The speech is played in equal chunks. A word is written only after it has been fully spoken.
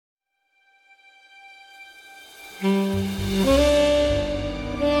How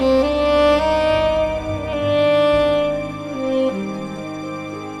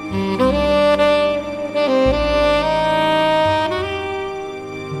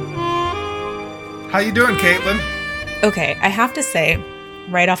you doing, Caitlin? Okay, I have to say,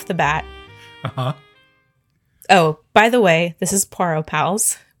 right off the bat. Uh-huh. Oh, by the way, this is Poirot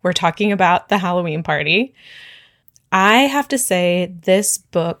Pals. We're talking about the Halloween party. I have to say, this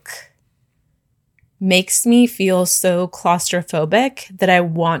book makes me feel so claustrophobic that I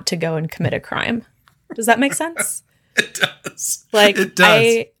want to go and commit a crime. Does that make sense? It does. It does.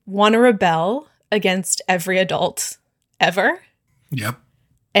 I want to rebel against every adult ever. Yep.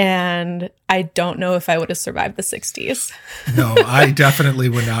 And I don't know if I would have survived the 60s. No, I definitely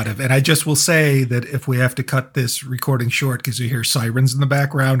would not have. And I just will say that if we have to cut this recording short because you hear sirens in the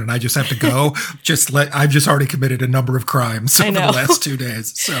background and I just have to go, I've just already committed a number of crimes over the last 2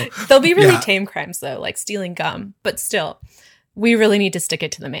 days. So they'll be really tame crimes, though, like stealing gum. But still, we really need to stick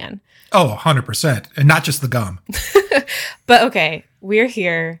it to the man. Oh, 100%. And not just the gum. But okay, we're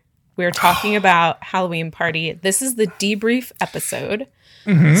here. We're talking about Halloween Party. This is the debrief episode.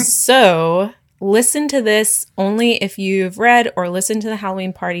 Mm-hmm. So listen to this only if you've read or listened to the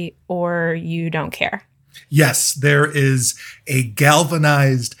Halloween Party or you don't care. Yes, there is a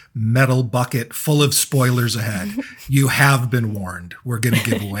galvanized metal bucket full of spoilers ahead. You have been warned. We're going to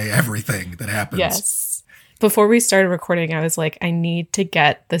give away everything that happens. Yes. Before we started recording, I was like, I need to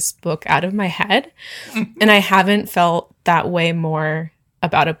get this book out of my head. And I haven't felt that way more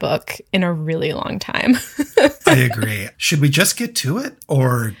about a book in a really long time. I agree. Should we just get to it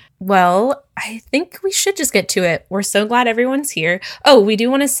or? Well, I think we should just get to it. We're so glad everyone's here. Oh, we do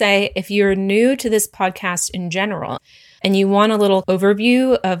want to say if you're new to this podcast in general and you want a little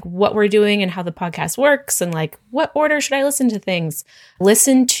overview of what we're doing and how the podcast works and like what order should I listen to things,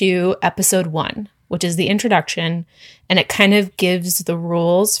 listen to episode 1, which is the introduction. And it kind of gives the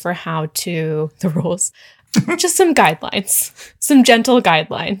rules for just some guidelines, some gentle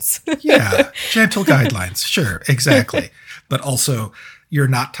guidelines. Yeah, gentle guidelines. Sure, exactly. But also, your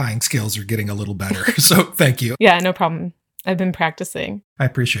knot tying skills are getting a little better. So thank you. Yeah, no problem. I've been practicing. I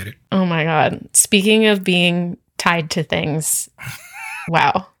appreciate it. Oh my God. Speaking of being tied to things,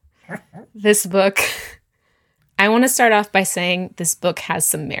 wow. This book, I want to start off by saying this book has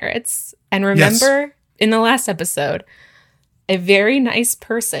some merits. And remember, in the last episode, a very nice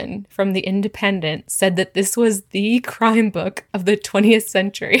person from The Independent said that this was the crime book of the 20th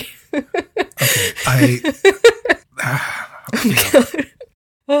century. Okay,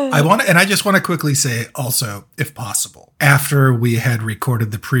 I just want to quickly say also, if possible, after we had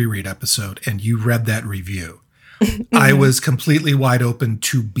recorded the pre-read episode and you read that review, I was completely wide open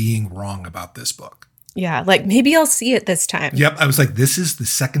to being wrong about this book. Yeah, like maybe I'll see it this time. Yep. I was like, this is the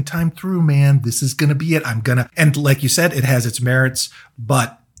second time through, man. This is going to be it. And like you said, it has its merits,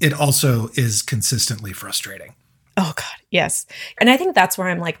 but it also is consistently frustrating. Oh, God. Yes. And I think that's where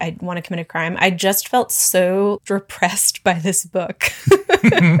I'm like, I want to commit a crime. I just felt so repressed by this book.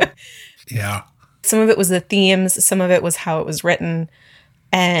 Yeah. Some of it was the themes. Some of it was how it was written.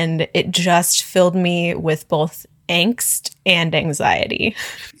 And it just filled me with both angst and anxiety.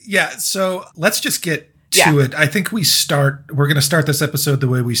 Yeah, so let's just get to it. I think we're going to start this episode the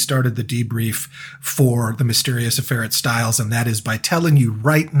way we started the debrief for The Mysterious Affair at Styles, and that is by telling you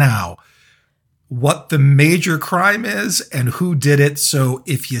right now what the major crime is and who did it. So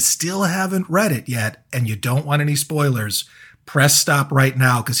if you still haven't read it yet and you don't want any spoilers, press stop right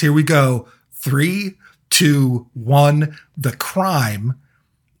now, because here we go. 3, 2, 1, the crime.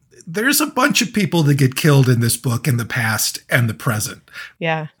 There's a bunch of people that get killed in this book in the past and the present.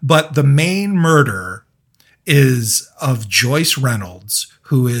 Yeah. But the main murder is of Joyce Reynolds,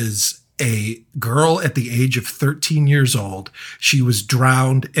 who is a girl at the age of 13 years old. She was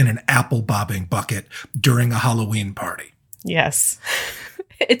drowned in an apple bobbing bucket during a Halloween party. Yes.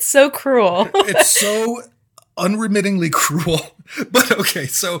 It's so cruel. It's so unremittingly cruel. But okay,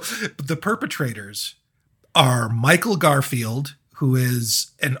 so the perpetrators are Michael Garfield, who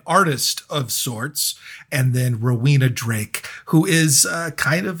is an artist of sorts, and then Rowena Drake, who is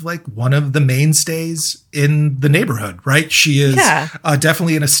kind of like one of the mainstays in the neighborhood, right? She is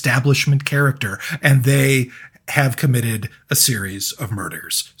definitely an establishment character, and they have committed a series of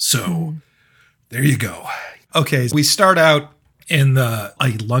murders. So there you go. Okay, we start out in a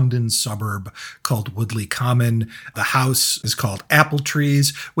London suburb called Woodley Common. The house is called Apple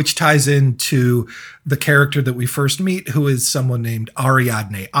Trees, which ties into the character that we first meet, who is someone named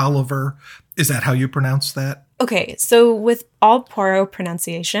Ariadne Oliver. Is that how you pronounce that? Okay, so with all Poirot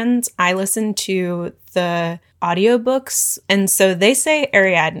pronunciations, I listen to the audiobooks, and so they say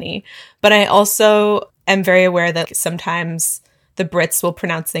Ariadne, but I also am very aware that sometimes the Brits will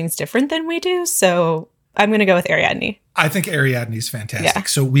pronounce things different than we do. So I'm going to go with Ariadne. I think Ariadne's fantastic. Yeah.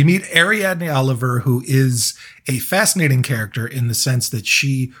 So we meet Ariadne Oliver, who is a fascinating character in the sense that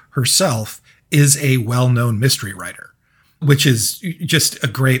she herself is a well-known mystery writer, which is just a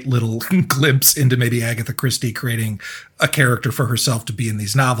great little glimpse into maybe Agatha Christie creating a character for herself to be in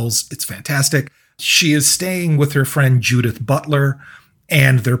these novels. It's fantastic. She is staying with her friend Judith Butler,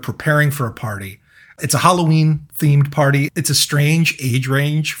 and they're preparing for a party. It's a Halloween-themed party. It's a strange age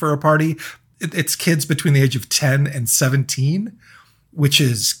range for a party. It's kids between the age of 10 and 17, which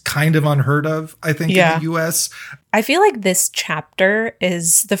is kind of unheard of, I think, in the U.S. I feel like this chapter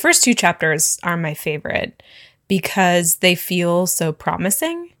the first two chapters are my favorite because they feel so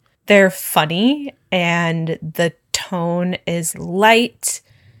promising. They're funny, and the tone is light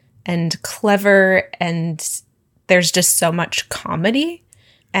and clever, and there's just so much comedy,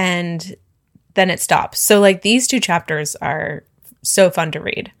 and then it stops. So like these two chapters are so fun to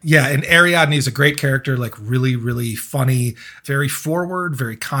read. Yeah, and Ariadne is a great character, like really, really funny, very forward,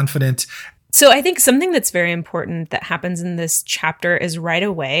 very confident. So I think something that's very important that happens in this chapter is right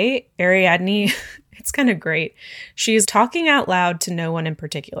away, Ariadne, it's kind of great. She's talking out loud to no one in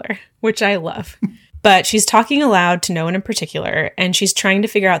particular, which I love. But she's talking aloud to no one in particular, and she's trying to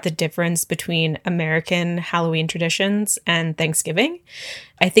figure out the difference between American Halloween traditions and Thanksgiving.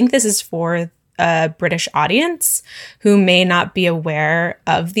 I think this is for a British audience who may not be aware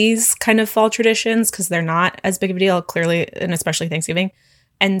of these kind of fall traditions because they're not as big of a deal, clearly, and especially Thanksgiving.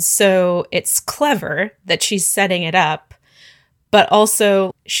 And so it's clever that she's setting it up, but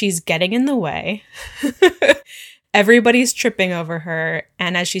also she's getting in the way. Everybody's tripping over her.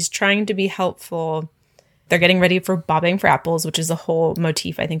 And as she's trying to be helpful, they're getting ready for bobbing for apples, which is a whole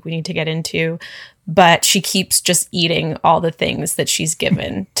motif I think we need to get into. But she keeps just eating all the things that she's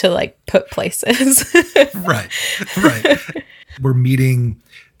given to like put places. Right. We're meeting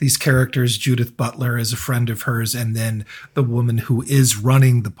these characters. Judith Butler is a friend of hers. And then the woman who is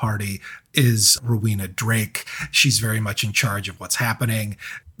running the party is Rowena Drake. She's very much in charge of what's happening.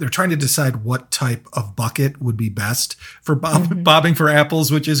 They're trying to decide what type of bucket would be best for bobbing for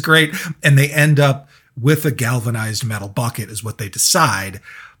apples, which is great. And they end up with a galvanized metal bucket is what they decide.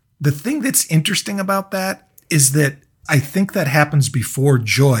 The thing that's interesting about that is that I think that happens before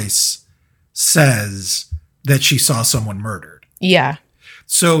Joyce says that she saw someone murdered. Yeah.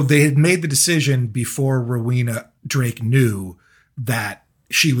 So they had made the decision before Rowena Drake knew that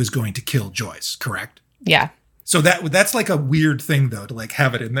she was going to kill Joyce, correct? Yeah. So that's like a weird thing, though, to like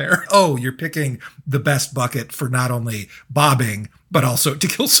have it in there. Oh, you're picking the best bucket for not only bobbing, but also to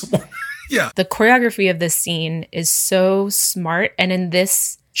kill someone. Yeah. The choreography of this scene is so smart. And in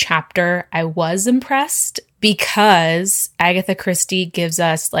this chapter, I was impressed because Agatha Christie gives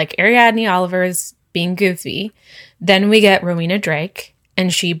us like Ariadne Oliver's being goofy. Then we get Rowena Drake,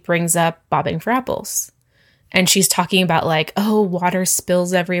 and she brings up bobbing for apples. And she's talking about like, oh, water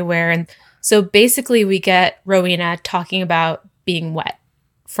spills everywhere. And so basically we get Rowena talking about being wet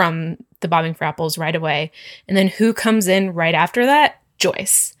from the bobbing for apples right away. And then who comes in right after that?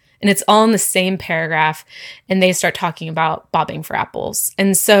 Joyce. And it's all in the same paragraph. And they start talking about bobbing for apples.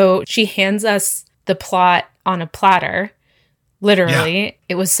 And so she hands us the plot on a platter. Literally, yeah.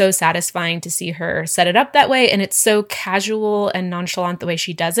 It was so satisfying to see her set it up that way. And it's so casual and nonchalant the way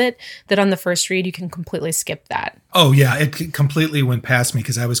she does it that on the first read, you can completely skip that. Oh, yeah. It completely went past me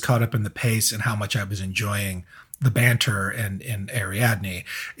because I was caught up in the pace and how much I was enjoying the banter and Ariadne.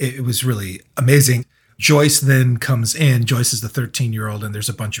 It was really amazing. Joyce then comes in. Joyce is the 13-year-old, and there's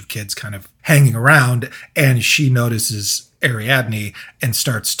a bunch of kids kind of hanging around. And she notices Ariadne and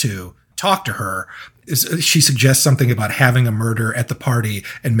starts to talk to her. She suggests something about having a murder at the party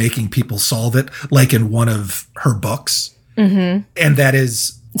and making people solve it, like in one of her books. Mm-hmm. And that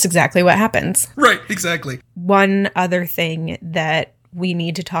is... It's exactly what happens. Right, exactly. One other thing that we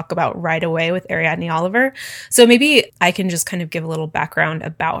need to talk about right away with Ariadne Oliver. So maybe I can just kind of give a little background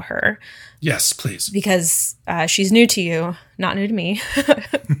about her. Yes, please. Because she's new to you, not new to me.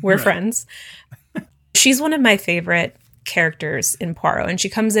 We're friends. She's one of my favorite characters in Poirot, and she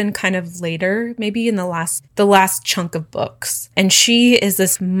comes in kind of later, maybe in the last chunk of books. And she is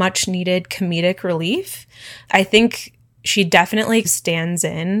this much needed comedic relief. I think she definitely stands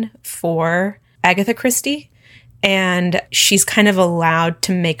in for Agatha Christie. And she's kind of allowed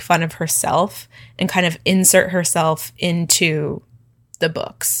to make fun of herself and kind of insert herself into the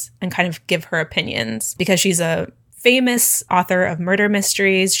books and kind of give her opinions because she's a famous author of murder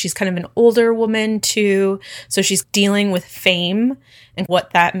mysteries. She's kind of an older woman too. So she's dealing with fame and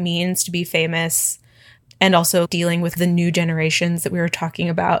what that means to be famous. and also dealing with the new generations that we were talking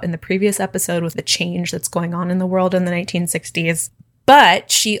about in the previous episode with the change that's going on in the world in the 1960s.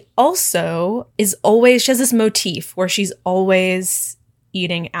 But she also she has this motif where she's always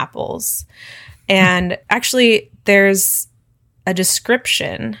eating apples. And actually, there's a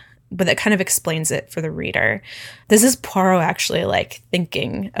description, but that kind of explains it for the reader. This is Poirot actually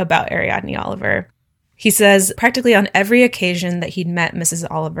thinking about Ariadne Oliver. He says, practically on every occasion that he'd met Mrs.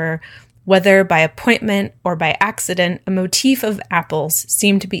 Oliver, whether by appointment or by accident, a motif of apples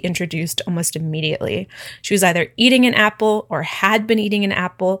seemed to be introduced almost immediately. She was either eating an apple or had been eating an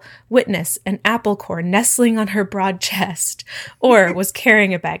apple, witness an apple core nestling on her broad chest, or was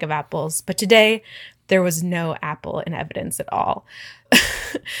carrying a bag of apples. But today, there was no apple in evidence at all.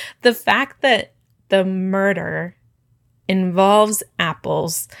 The fact that the murder involves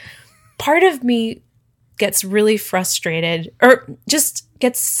apples, part of me gets really frustrated or just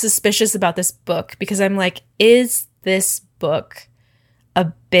gets suspicious about this book because I'm like, is this book a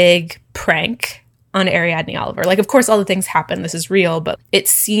big prank on Ariadne Oliver? Of course, all the things happen. This is real, but it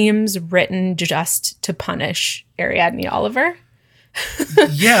seems written just to punish Ariadne Oliver.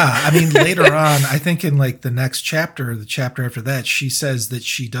 Yeah, I mean, later on, I think in the next chapter, the chapter after that, she says that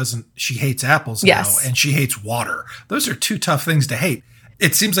she hates apples now, and she hates water. Those are two tough things to hate.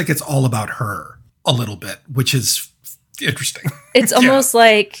 It seems like it's all about her a little bit, which is interesting. It's almost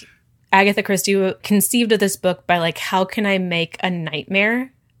like Agatha Christie conceived of this book by how can I make a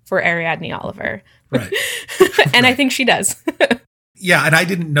nightmare for Ariadne Oliver? Right. And I think she does. Yeah, and I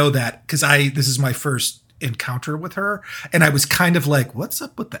didn't know that because this is my first encounter with her, and I was kind of like, what's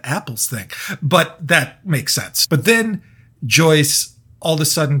up with the apples thing? But that makes sense. But then Joyce all of a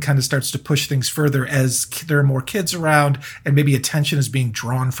sudden kind of starts to push things further as there are more kids around and maybe attention is being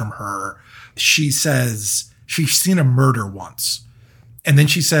drawn from her. She says she's seen a murder once. And then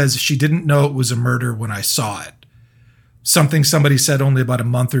she says she didn't know it was a murder when I saw it. Something somebody said only about a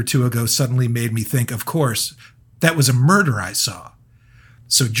month or two ago suddenly made me think, of course, that was a murder I saw.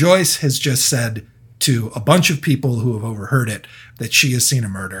 So Joyce has just said to a bunch of people who have overheard it that she has seen a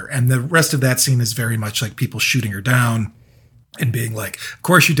murder. And the rest of that scene is very much like people shooting her down and being like, of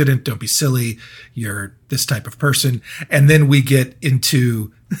course you didn't. Don't be silly. You're this type of person. And then we get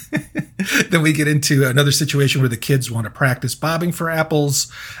into another situation where the kids want to practice bobbing for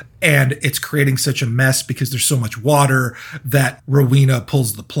apples. And it's creating such a mess because there's so much water that Rowena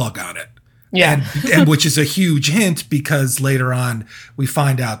pulls the plug on it. Yeah. and which is a huge hint because later on we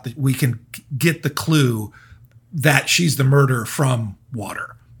find out that we can get the clue that she's the murderer from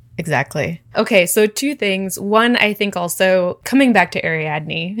water. Exactly. Okay, so two things. One, I think also coming back to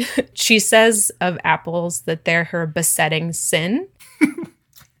Ariadne, she says of apples that they're her besetting sin.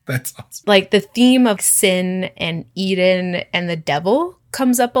 That's awesome. The theme of sin and Eden and the devil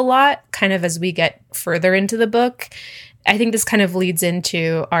comes up a lot kind of as we get further into the book. I think this kind of leads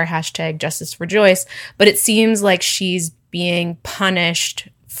into our hashtag Justice for Joyce, but it seems like she's being punished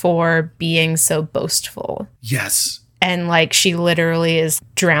for being so boastful. Yes. And she literally is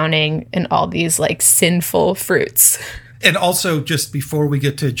drowning in all these sinful fruits. And also, just before we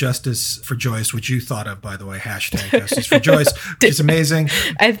get to Justice for Joyce, which you thought of, by the way, hashtag Justice for Joyce, which is amazing.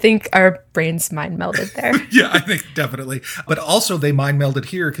 I think our brains mind melded there. Yeah, I think definitely. But also they mind melded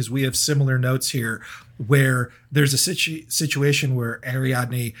here because we have similar notes here where there's a situation where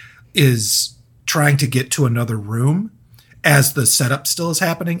Ariadne is trying to get to another room as the setup still is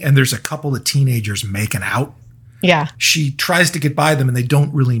happening. And there's a couple of teenagers making out. Yeah. She tries to get by them and they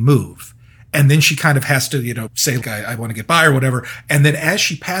don't really move. And then she kind of has to, say, I want to get by or whatever. And then as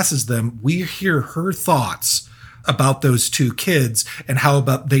she passes them, we hear her thoughts about those two kids and how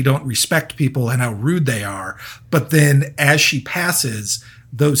about they don't respect people and how rude they are. But then as she passes,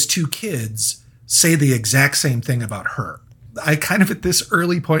 those two kids say the exact same thing about her. I kind of at this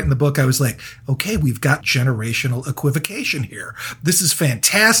early point in the book, I was like, okay, we've got generational equivocation here. This is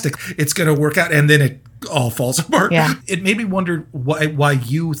fantastic. It's going to work out. And then it all falls apart. Yeah. It made me wonder why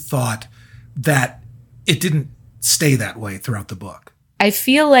you thought that it didn't stay that way throughout the book. I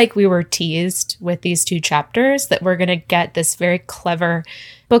feel like we were teased with these two chapters that we're going to get this very clever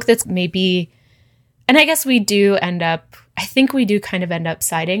book that's maybe, and I guess we do kind of end up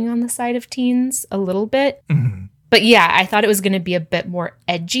siding on the side of teens a little bit. Mm-hmm. But yeah, I thought it was going to be a bit more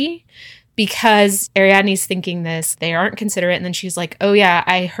edgy because Ariadne's thinking this, they aren't considerate. And then she's like, oh yeah,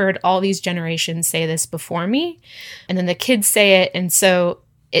 I heard all these generations say this before me. And then the kids say it. And so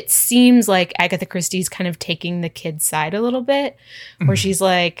it seems like Agatha Christie's kind of taking the kid's side a little bit, where she's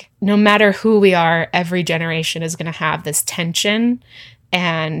like, no matter who we are, every generation is going to have this tension.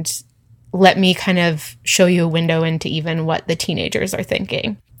 And let me kind of show you a window into even what the teenagers are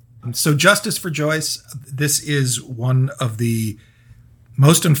thinking. So Justice for Joyce, this is one of the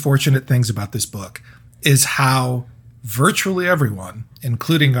most unfortunate things about this book, is how virtually everyone,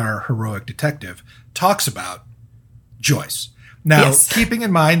 including our heroic detective, talks about Joyce. Now, Yes. keeping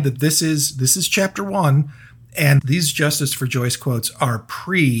in mind that this is chapter 1, and these Justice for Joyce quotes are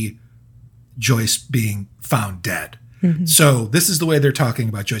pre-Joyce being found dead. Mm-hmm. So this is the way they're talking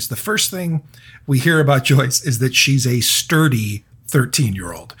about Joyce. The first thing we hear about Joyce is that she's a sturdy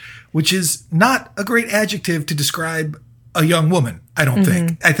 13-year-old, which is not a great adjective to describe a young woman, I don't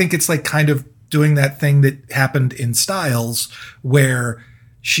think. I think it's like kind of doing that thing that happened in Styles where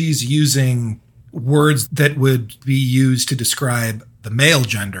she's using words that would be used to describe the male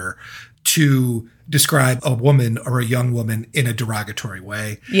gender to describe a woman or a young woman in a derogatory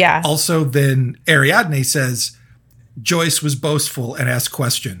way. Yeah. Also, then Ariadne says, Joyce was boastful and asked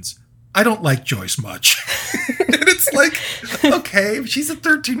questions. I don't like Joyce much. And it's like, okay, she's a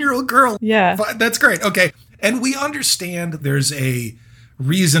 13-year-old girl. Yeah. That's great. Okay. And we understand there's a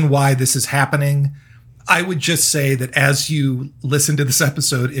reason why this is happening. I would just say that as you listen to this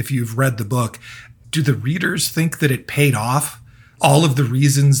episode, if you've read the book, do the readers think that it paid off? All of the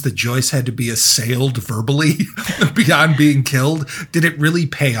reasons that Joyce had to be assailed verbally beyond being killed, did it really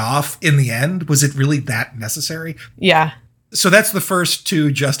pay off in the end? Was it really that necessary? Yeah. So that's the first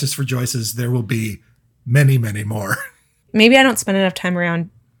 2 Justice for Joyces. There will be many, many more. Maybe I don't spend enough time around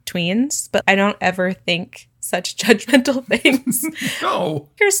tweens, but I don't ever think such judgmental things. No.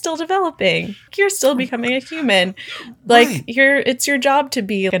 You're still developing. You're still becoming a human. Like Right. it's your job to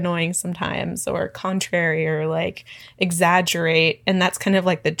be annoying sometimes or contrary or like exaggerate. And that's kind of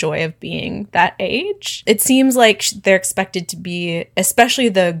like the joy of being that age. It seems like they're expected to be, especially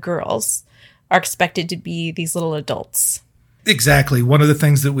the girls, are expected to be these little adults. Exactly. One of the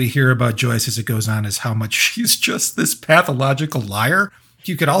things that we hear about Joyce as it goes on is how much she's just this pathological liar.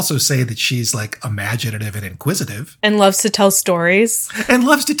 You could also say that she's like imaginative and inquisitive. And loves to tell stories. And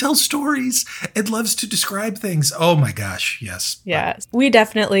loves to tell stories and loves to describe things. Oh my gosh, yes. Yeah. We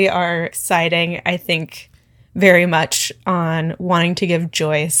definitely are siding, I think, very much on wanting to give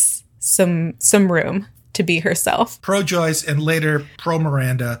Joyce some room to be herself. Pro Joyce and later pro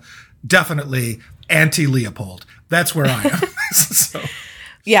Miranda, definitely anti Leopold. That's where I am. So.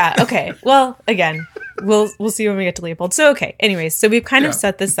 Yeah, okay. Well, again, we'll see when we get to Leopold. So, okay. Anyways, so we've kind of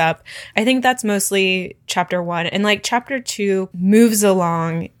set this up. I think that's mostly chapter 1. And like chapter 2 moves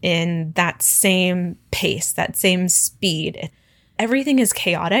along in that same pace, that same speed. Everything is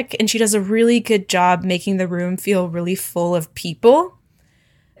chaotic, and she does a really good job making the room feel really full of people.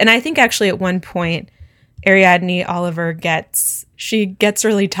 And I think actually at one point, Ariadne Oliver gets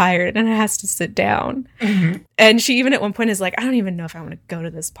really tired and has to sit down. Mm-hmm. And she even at one point is like, I don't even know if I want to go to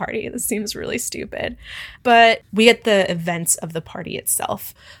this party. This seems really stupid. But we get the events of the party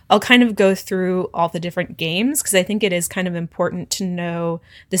itself. I'll kind of go through all the different games because I think it is kind of important to know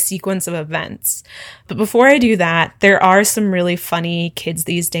the sequence of events. But before I do that, there are some really funny kids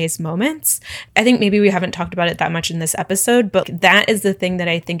these days moments. I think maybe we haven't talked about it that much in this episode, but that is the thing that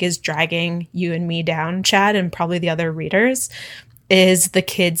I think is dragging you and me down, Chad, and probably the other readers, is the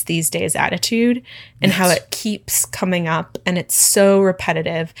kids these days attitude and how it keeps coming up and it's so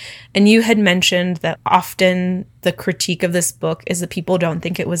repetitive. And you had mentioned that often the critique of this book is that people don't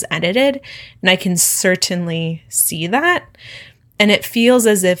think it was edited. And I can certainly see that. And it feels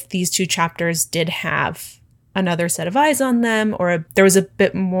as if these 2 chapters did have another set of eyes on them, or there was a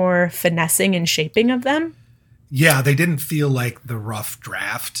bit more finessing and shaping of them. Yeah, they didn't feel like the rough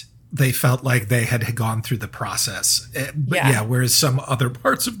draft. They felt like they had gone through the process. But yeah, whereas some other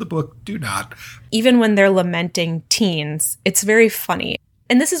parts of the book do not. Even when they're lamenting teens, it's very funny.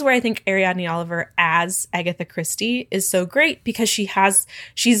 And this is where I think Ariadne Oliver as Agatha Christie is so great because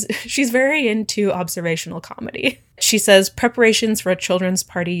she's very into observational comedy. She says preparations for a children's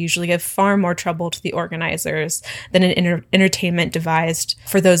party usually give far more trouble to the organizers than an entertainment devised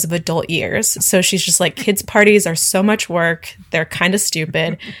for those of adult years. So she's just like, kids' parties are so much work. They're kind of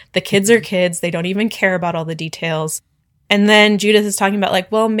stupid. The kids are kids. They don't even care about all the details. And then Judith is talking about like,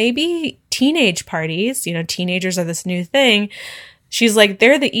 well, maybe teenage parties, teenagers are this new thing. She's like,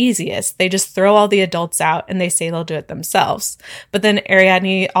 they're the easiest. They just throw all the adults out and they say they'll do it themselves. But then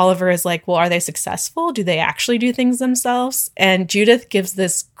Ariadne Oliver is like, well, are they successful? Do they actually do things themselves? And Judith gives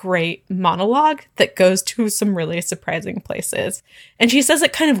this great monologue that goes to some really surprising places. And she says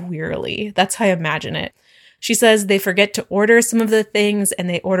it kind of wearily. That's how I imagine it. She says they forget to order some of the things and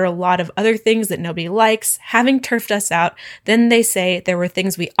they order a lot of other things that nobody likes. Having turfed us out, then they say there were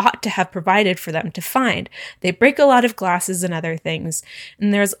things we ought to have provided for them to find. They break a lot of glasses and other things.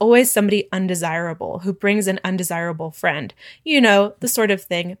 And there's always somebody undesirable who brings an undesirable friend. You know, the sort of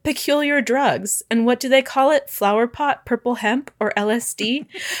thing. Peculiar drugs. And what do they call it? Flower pot, purple hemp, or LSD?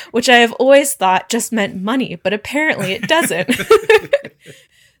 Which I have always thought just meant money, but apparently it doesn't.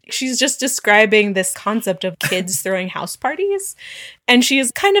 She's just describing this concept of kids throwing house parties. And she's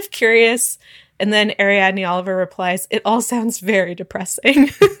kind of curious. And then Ariadne Oliver replies, "It all sounds very depressing."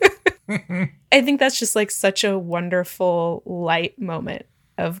 I think that's just like such a wonderful light moment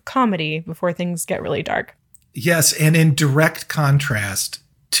of comedy before things get really dark. Yes. And in direct contrast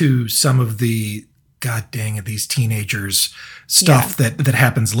to some of the, God dang it, these teenagers stuff that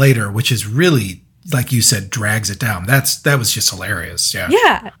happens later, which is really, like you said, drags it down. That was just hilarious. Yeah.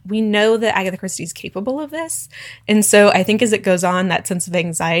 Yeah. We know that Agatha Christie's capable of this. And so I think as it goes on, that sense of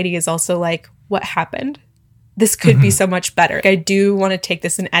anxiety is also like, what happened? This could be so much better. I do want to take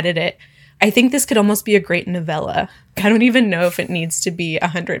this and edit it. I think this could almost be a great novella. I don't even know if it needs to be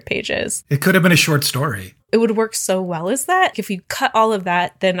 100 pages. It could have been a short story. It would work so well as that. If you cut all of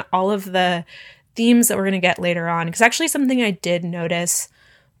that, then all of the themes that we're going to get later on, because actually something I did notice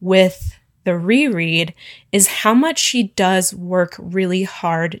with the reread is how much she does work really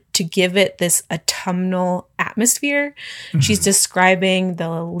hard to give it this autumnal atmosphere. She's describing the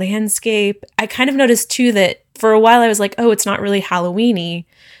landscape. I kind of noticed too that for a while I was like, oh, it's not really Halloween-y.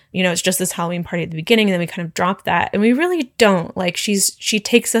 You know, it's just this Halloween party at the beginning, and then we kind of drop that. And we really don't. Like, she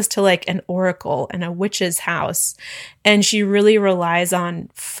takes us to like an oracle and a witch's house. And she really relies on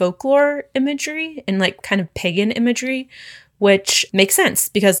folklore imagery and like kind of pagan imagery, which makes sense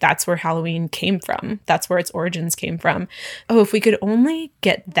because that's where Halloween came from. That's where its origins came from. Oh, if we could only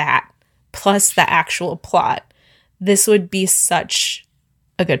get that plus the actual plot, this would be such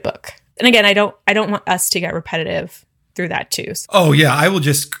a good book. And again, I don't want us to get repetitive through that too. Oh yeah, I will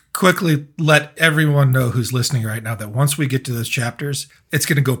just quickly let everyone know who's listening right now that once we get to those chapters, it's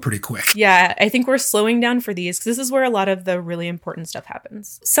going to go pretty quick. Yeah, I think we're slowing down for these because this is where a lot of the really important stuff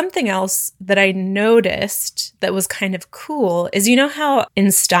happens. Something else that I noticed that was kind of cool is, you know how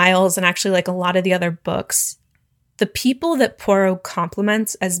in Styles and actually like a lot of the other books, the people that Poirot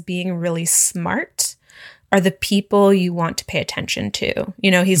compliments as being really smart are the people you want to pay attention to. You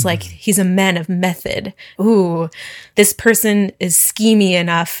know, he's like, he's a man of method. Ooh, this person is schemy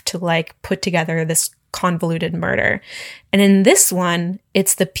enough to like put together this convoluted murder. And in this one,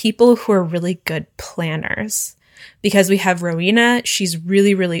 it's the people who are really good planners. Because we have Rowena, she's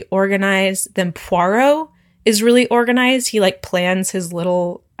really, really organized. Then Poirot is really organized. He like plans his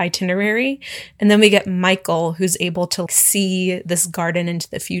little itinerary. And then we get Michael, who's able to see this garden into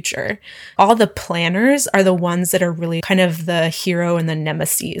the future. All the planners are the ones that are really kind of the hero and the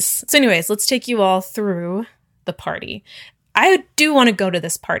nemesis. So anyways, let's take you all through the party. I do want to go to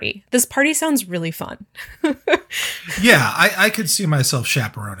this party. This party sounds really fun. Yeah, I could see myself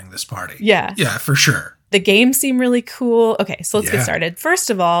chaperoning this party. Yeah. Yeah, for sure. The games seem really cool. Okay, so let's get started. First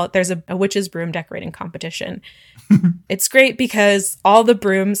of all, there's a witch's broom decorating competition. It's great because all the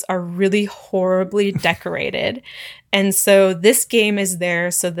brooms are really horribly decorated. And so this game is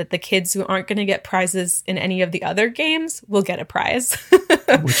there so that the kids who aren't going to get prizes in any of the other games will get a prize.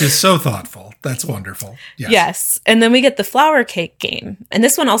 Which is so thoughtful. That's wonderful. Yes. And then we get the flower cake game. And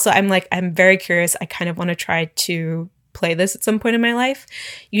this one also, I'm very curious. I kind of want to try to play this at some point in my life.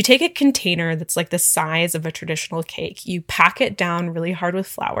 You take a container that's like the size of a traditional cake. You pack it down really hard with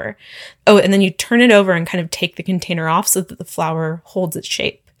flour. Oh, and then you turn it over and kind of take the container off so that the flour holds its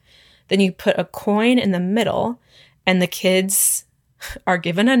shape. Then you put a coin in the middle and the kids are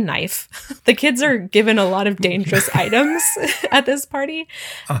given a knife. The kids are given a lot of dangerous items at this party.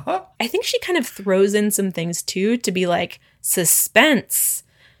 I think she kind of throws in some things too to be like suspense,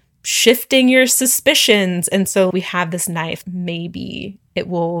 shifting your suspicions. And so we have this knife. Maybe it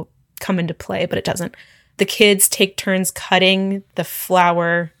will come into play, but it doesn't. The kids take turns cutting the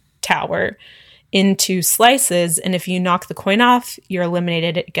flour tower into slices. And if you knock the coin off, you're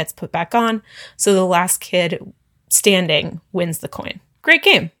eliminated. It gets put back on. So the last kid standing wins the coin. Great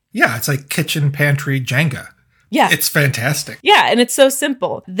game. Yeah, it's like kitchen pantry Jenga. Yeah. It's fantastic. Yeah, and it's so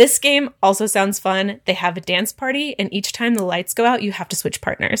simple. This game also sounds fun. They have a dance party, and each time the lights go out, you have to switch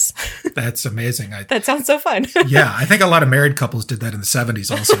partners. That's amazing. That sounds so fun. Yeah, I think a lot of married couples did that in the 70s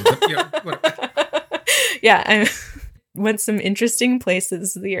also. But, yeah, I went some interesting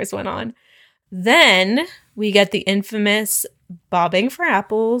places as the years went on. Then we get the infamous bobbing for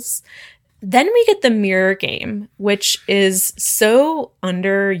apples. Then we get the mirror game, which is so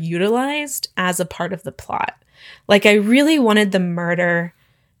underutilized as a part of the plot. Like, I really wanted the murder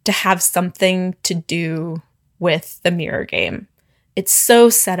to have something to do with the mirror game. It's so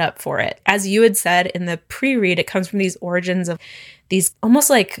set up for it. As you had said in the pre-read, it comes from these origins of these almost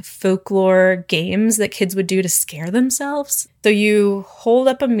like folklore games that kids would do to scare themselves. So you hold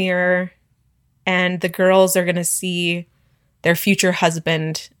up a mirror and the girls are going to see their future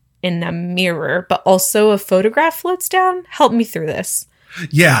husband in a mirror, but also a photograph floats down. Help me through this.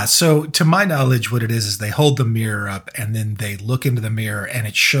 Yeah. So to my knowledge, what it is they hold the mirror up and then they look into the mirror and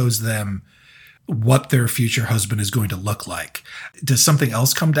it shows them what their future husband is going to look like. Does something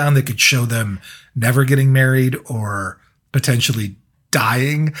else come down that could show them never getting married or potentially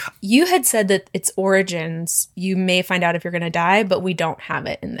dying? You had said that its origins, you may find out if you're going to die, but we don't have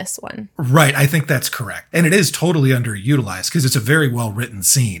it in this one. Right. I think that's correct. And it is totally underutilized because it's a very well written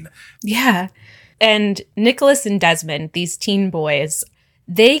scene. Yeah. And Nicholas and Desmond, these teen boys,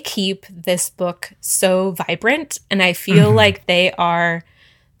 they keep this book so vibrant. And I feel like they are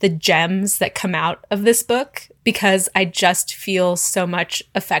the gems that come out of this book because I just feel so much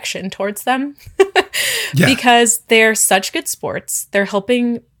affection towards them. Because they're such good sports. They're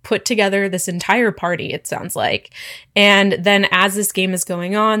helping put together this entire party, it sounds like. And then as this game is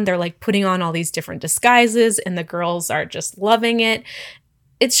going on, they're like putting on all these different disguises and the girls are just loving it.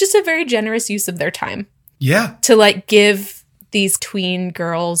 It's just a very generous use of their time. Yeah. To like give these tween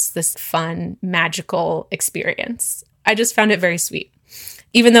girls this fun, magical experience. I just found it very sweet.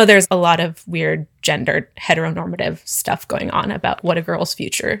 Even though there's a lot of weird gendered heteronormative stuff going on about what a girl's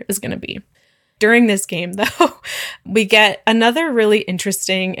future is going to be. During this game, though, we get another really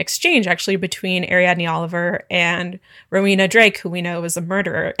interesting exchange actually between Ariadne Oliver and Rowena Drake, who we know is a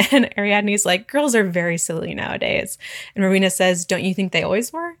murderer. And Ariadne's like, girls are very silly nowadays. And Rowena says, don't you think they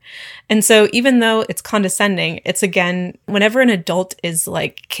always were? And so even though it's condescending, it's again, whenever an adult is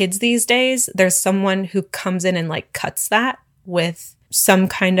like kids these days, there's someone who comes in and like cuts that with some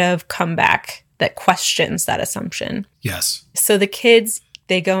kind of comeback that questions that assumption. Yes. So the kids,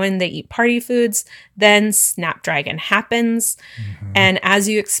 they go in, they eat party foods, then Snapdragon happens. And as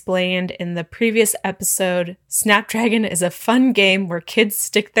you explained in the previous episode, Snapdragon is a fun game where kids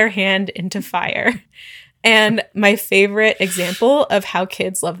stick their hand into fire. And my favorite example of how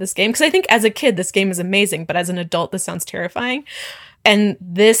kids love this game, because I think as a kid, this game is amazing, but as an adult, this sounds terrifying. And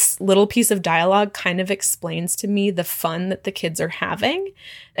this little piece of dialogue kind of explains to me the fun that the kids are having.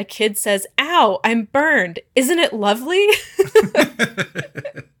 A kid says, ow, I'm burned. Isn't it lovely?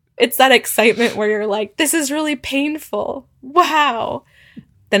 It's that excitement where you're like, this is really painful. Wow.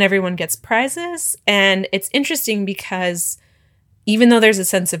 Then everyone gets prizes. And it's interesting because even though there's a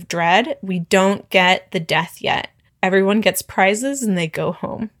sense of dread, we don't get the death yet. Everyone gets prizes and they go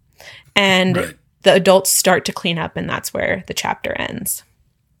home. And the adults start to clean up, and that's where the chapter ends.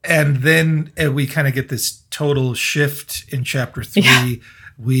 And then we kind of get this total shift in chapter 3.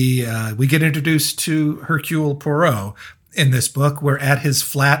 Yeah. We get introduced to Hercule Poirot in this book. We're at his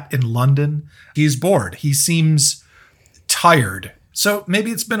flat in London. He's bored. He seems tired. So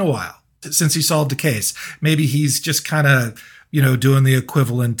maybe it's been a while since he solved a case. Maybe he's just kind of, doing the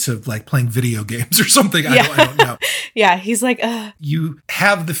equivalent of like playing video games or something. Yeah. I don't know. Yeah, he's like, You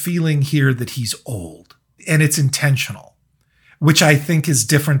have the feeling here that he's old, and it's intentional, which I think is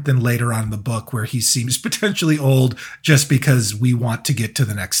different than later on in the book where he seems potentially old just because we want to get to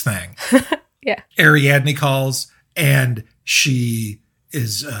the next thing. Yeah. Ariadne calls and she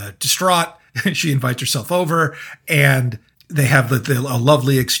is distraught. She invites herself over and they have a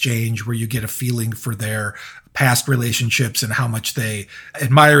lovely exchange where you get a feeling for their past relationships and how much they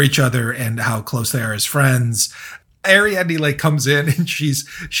admire each other and how close they are as friends. Ariadne comes in and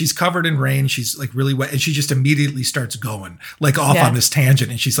she's covered in rain. She's really wet and she just immediately starts going off on this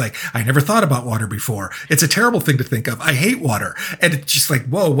tangent. And she's like, I never thought about water before. It's a terrible thing to think of. I hate water. And it's just like,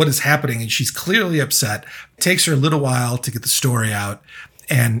 whoa, what is happening? And she's clearly upset. It takes her a little while to get the story out.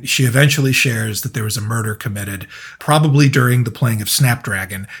 And she eventually shares that there was a murder committed, probably during the playing of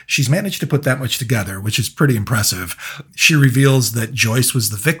Snapdragon. She's managed to put that much together, which is pretty impressive. She reveals that Joyce was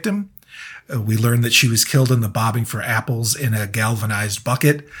the victim. We learn that she was killed in the bobbing for apples in a galvanized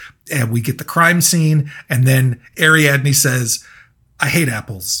bucket. And we get the crime scene. And then Ariadne says, I hate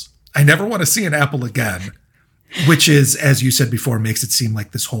apples. I never want to see an apple again. Which is, as you said before, makes it seem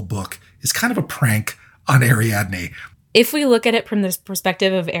like this whole book is kind of a prank on Ariadne. If we look at it from this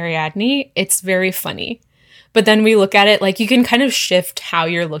perspective of Ariadne, it's very funny. But then we look at it you can kind of shift how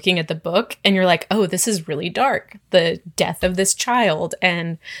you're looking at the book and you're like, oh, this is really dark. The death of this child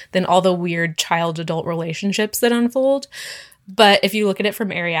and then all the weird child-adult relationships that unfold. But if you look at it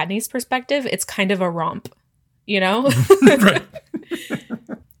from Ariadne's perspective, it's kind of a romp, you know? Right.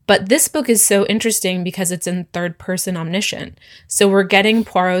 But this book is so interesting because it's in third person omniscient. So we're getting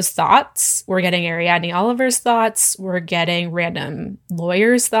Poirot's thoughts, we're getting Ariadne Oliver's thoughts, we're getting random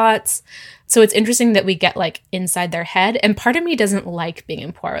lawyers' thoughts. So it's interesting that we get like inside their head. And part of me doesn't like being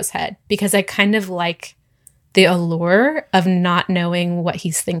in Poirot's head because I kind of like the allure of not knowing what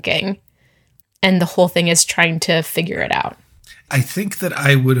he's thinking. And the whole thing is trying to figure it out. I think that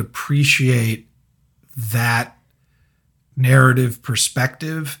I would appreciate that narrative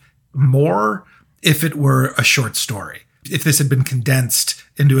perspective more if it were a short story. If this had been condensed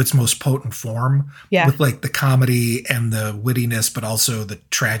into its most potent form, with like the comedy and the wittiness, but also the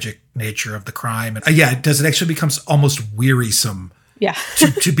tragic nature of the crime. And it actually becomes almost wearisome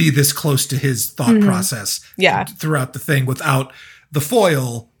to be this close to his thought process throughout the thing without the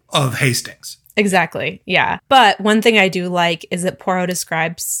foil of Hastings. Exactly. Yeah. But one thing I do like is that Poirot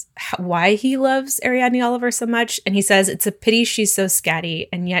describes why he loves Ariadne Oliver so much. And he says, it's a pity she's so scatty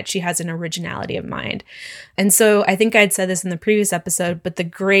and yet she has an originality of mind. And so I think I'd said this in the previous episode, but the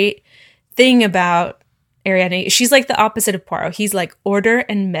great thing about Ariadne, she's like the opposite of Poirot. He's like order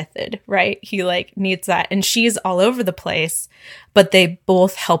and method, right? He like needs that. And she's all over the place, but they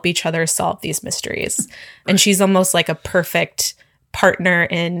both help each other solve these mysteries. And she's almost like a perfect partner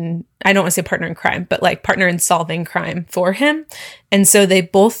in, I don't want to say partner in crime, but like partner in solving crime for him. And so they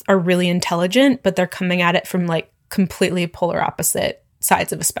both are really intelligent, but they're coming at it from like completely polar opposite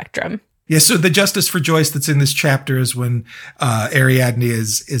sides of a spectrum. Yeah, so the justice for Joyce that's in this chapter is when Ariadne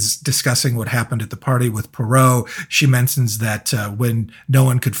is discussing what happened at the party with Poirot. She mentions that when no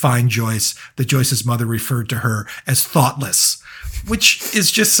one could find Joyce, that Joyce's mother referred to her as thoughtless, which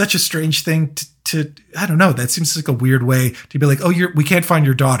is just such a strange thing to I don't know. That seems like a weird way to be like, oh, we can't find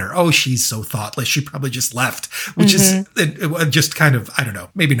your daughter. Oh, she's so thoughtless. She probably just left, which is just kind of, I don't know,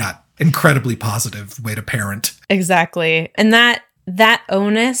 maybe not incredibly positive way to parent. Exactly. And that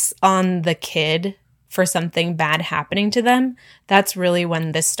onus on the kid for something bad happening to them, that's really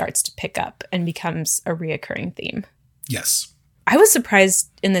when this starts to pick up and becomes a reoccurring theme. Yes. I was surprised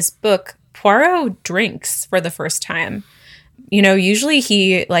in this book, Poirot drinks for the first time. You know, usually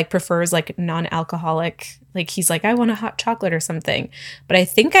he like prefers like non-alcoholic, like he's like, I want a hot chocolate or something. But I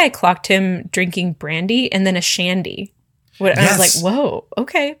think I clocked him drinking brandy and then a shandy. Yes. I was like, whoa,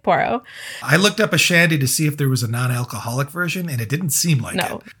 okay, Poirot. I looked up a shandy to see if there was a non-alcoholic version, and it didn't seem like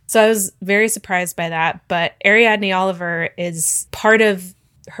it. So I was very surprised by that. But Ariadne Oliver is part of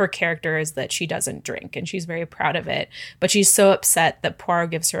her character is that she doesn't drink, and she's very proud of it. But she's so upset that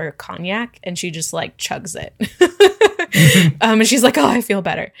Poirot gives her a cognac, and she just like chugs it. And she's like, oh, I feel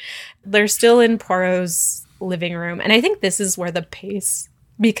better. They're still in Poirot's living room. And I think this is where the pace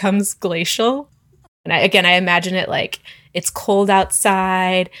becomes glacial. And I imagine it like it's cold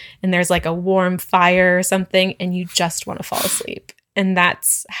outside and there's like a warm fire or something and you just want to fall asleep. And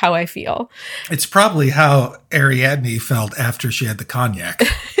that's how I feel. It's probably how Ariadne felt after she had the cognac.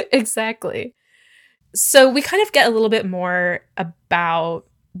 Exactly. So we kind of get a little bit more about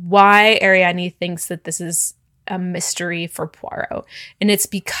why Ariadne thinks that this is a mystery for Poirot. And it's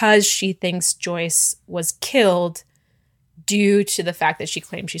because she thinks Joyce was killed due to the fact that she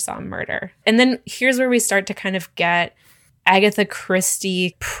claimed she saw a murder. And then here's where we start to kind of get Agatha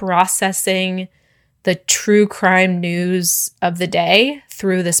Christie processing the true crime news of the day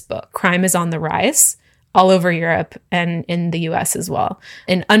through this book. Crime is on the rise all over Europe and in the US as well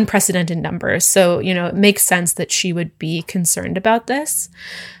in unprecedented numbers. So, you know, it makes sense that she would be concerned about this.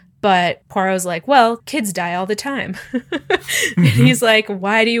 But Poirot's like, well, kids die all the time. And he's like,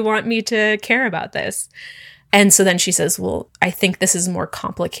 why do you want me to care about this? And so then she says, well, I think this is more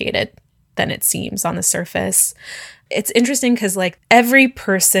complicated than it seems on the surface. It's interesting because like every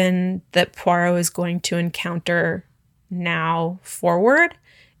person that Poirot is going to encounter now forward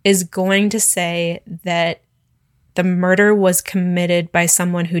is going to say that the murder was committed by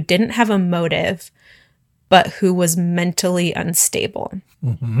someone who didn't have a motive, but who was mentally unstable.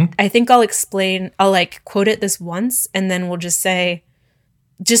 Mm-hmm. I think I'll like quote it this once and then we'll just say,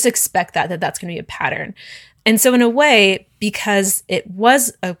 just expect that's going to be a pattern. And so in a way, because it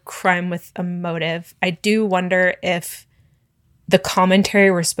was a crime with a motive, I do wonder if the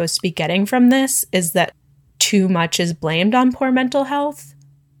commentary we're supposed to be getting from this is that too much is blamed on poor mental health,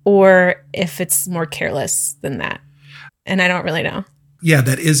 or if it's more careless than that. And I don't really know. Yeah,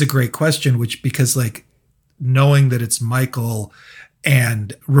 that is a great question, because like knowing that it's Michael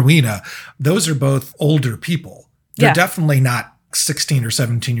and Rowena, those are both older people. They're definitely not 16 or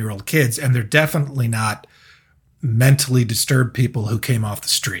 17-year-old kids, and they're definitely not mentally disturbed people who came off the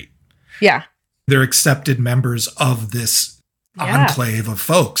street. Yeah. They're accepted members of this enclave of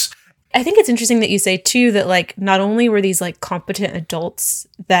folks. I think it's interesting that you say, too, that like not only were these like competent adults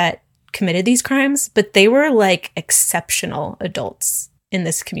that committed these crimes, but they were like exceptional adults in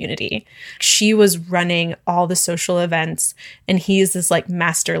this community. She was running all the social events, and he's this like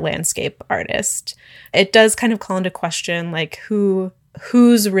master landscape artist. It does kind of call into question like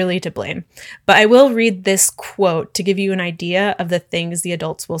who's really to blame. But I will read this quote to give you an idea of the things the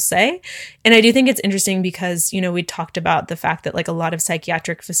adults will say. And I do think it's interesting because, we talked about the fact that like a lot of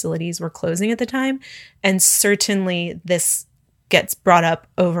psychiatric facilities were closing at the time. And certainly this gets brought up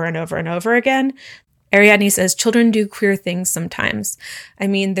over and over and over again. Ariadne says, children do queer things sometimes. I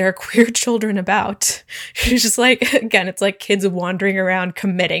mean, there are queer children about. It's just like, again, it's like kids wandering around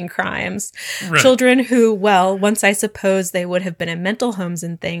committing crimes. Right. Children who, well, once I suppose they would have been in mental homes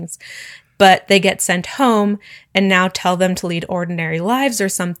and things, but they get sent home and now tell them to lead ordinary lives or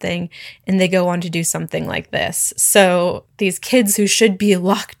something, and they go on to do something like this. So these kids who should be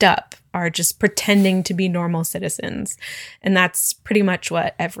locked up are just pretending to be normal citizens. And that's pretty much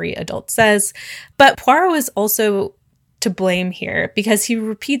what every adult says. But Poirot is also to blame here because he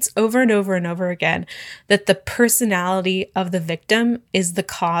repeats over and over and over again that the personality of the victim is the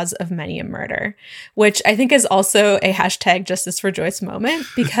cause of many a murder, which I think is also a hashtag Justice for Joyce moment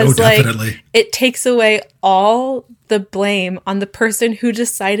because it takes away all the blame on the person who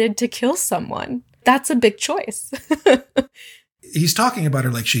decided to kill someone. That's a big choice. He's talking about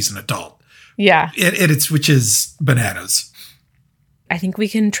her like she's an adult. Yeah. Which is bananas. I think we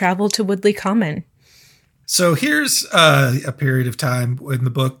can travel to Woodley Common. So here's a period of time in the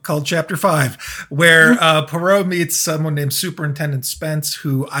book called Chapter 5, where Poirot meets someone named Superintendent Spence,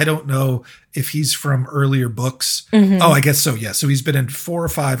 who I don't know if he's from earlier books. Mm-hmm. Oh, I guess so, yeah. So he's been in 4 or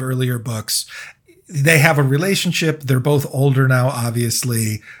 5 earlier books. They have a relationship. They're both older now,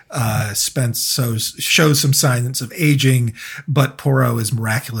 obviously. Spence shows some signs of aging, but Poirot is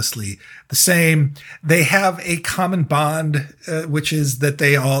miraculously the same. They have a common bond, which is that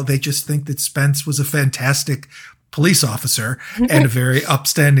they just think that Spence was a fantastic police officer and a very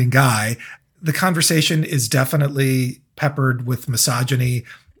upstanding guy. The conversation is definitely peppered with misogyny,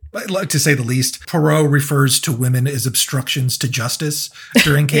 to say the least. Poirot refers to women as obstructions to justice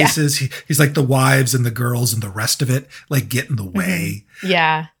during cases. He's like the wives and the girls and the rest of it, like get in the way. Mm-hmm.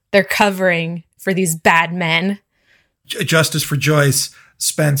 Yeah. They're covering for these bad men. Justice for Joyce.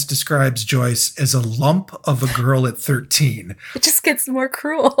 Spence describes Joyce as a lump of a girl at 13. It just gets more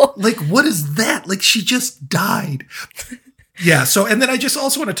cruel. Like, what is that? Like, she just died. Yeah. So, and then I just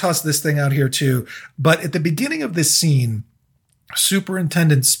also want to toss this thing out here too. But at the beginning of this scene,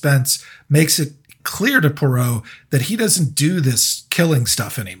 Superintendent Spence makes it clear to Poirot that he doesn't do this killing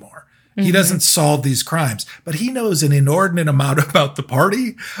stuff anymore. Mm-hmm. He doesn't solve these crimes, but he knows an inordinate amount about the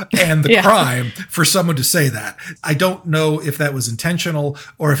party and the crime for someone to say that. I don't know if that was intentional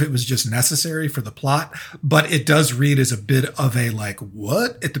or if it was just necessary for the plot, but it does read as a bit of a like,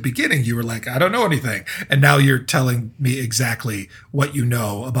 what? At the beginning, you were like, I don't know anything. And now you're telling me exactly what you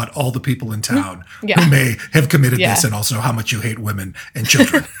know about all the people in town who may have committed this and also how much you hate women and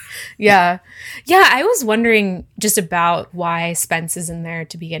children. Yeah, I was wondering just about why Spence is in there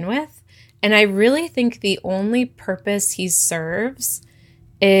to begin with. And I really think the only purpose he serves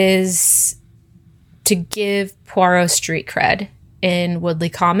is to give Poirot street cred in Woodley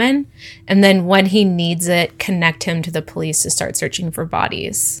Common. And then when he needs it, connect him to the police to start searching for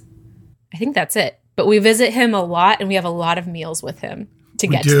bodies. I think that's it. But we visit him a lot and we have a lot of meals with him to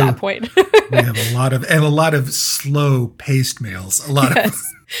get to that point. We have a lot of slow paced meals. A lot of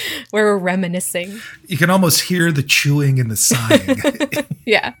where we're reminiscing. You can almost hear the chewing and the sighing.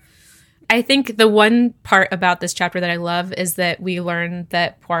 Yeah. I think the one part about this chapter that I love is that we learn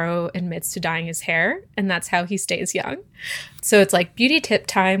that Poirot admits to dyeing his hair, and that's how he stays young. So it's like beauty tip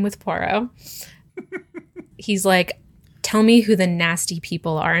time with Poirot. He's like, tell me who the nasty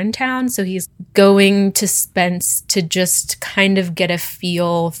people are in town. So he's going to Spence to just kind of get a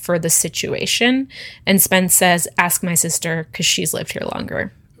feel for the situation. And Spence says, ask my sister because she's lived here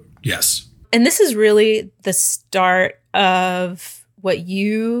longer. Yes. And this is really the start of what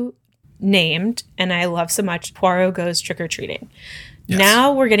you named, and I love so much, Poirot goes trick-or-treating. Yes.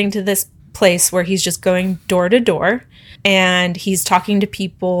 Now we're getting to this place where he's just going door to door and he's talking to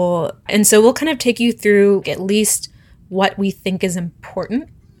people. And so we'll kind of take you through at least what we think is important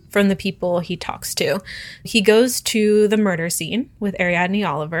from the people he talks to. He goes to the murder scene with Ariadne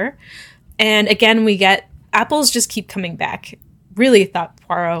Oliver. And again, we get apples just keep coming back. Really, thought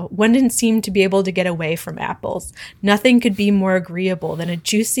Poirot, one didn't seem to be able to get away from apples. Nothing could be more agreeable than a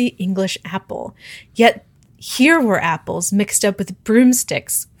juicy English apple. Yet Here were apples mixed up with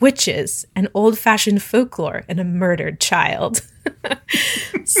broomsticks, witches, and old-fashioned folklore, and a murdered child.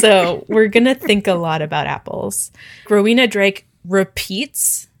 So we're going to think a lot about apples. Rowena Drake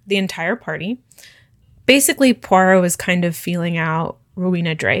repeats the entire party. Basically, Poirot is kind of feeling out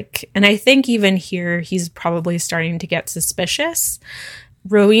Rowena Drake. And I think even here, he's probably starting to get suspicious.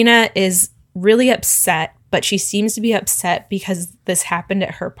 Rowena is really upset, but she seems to be upset because this happened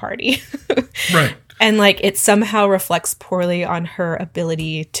at her party. Right. And like it somehow reflects poorly on her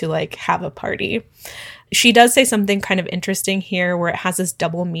ability to like have a party. She does say something kind of interesting here where it has this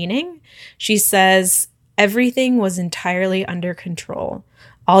double meaning. She says, everything was entirely under control.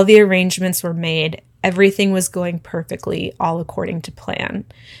 All the arrangements were made. Everything was going perfectly, all according to plan.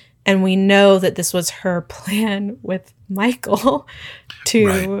 And we know that this was her plan with Michael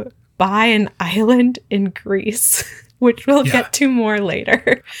to buy an island in Greece, which we'll get to more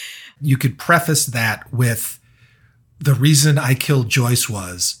later. You could preface that with the reason I killed Joyce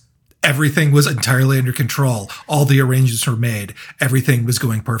was everything was entirely under control. All the arrangements were made. Everything was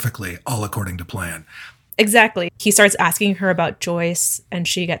going perfectly, all according to plan. Exactly. He starts asking her about Joyce and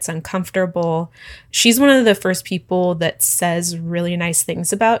she gets uncomfortable. She's one of the first people that says really nice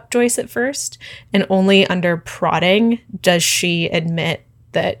things about Joyce at first. And only under prodding does she admit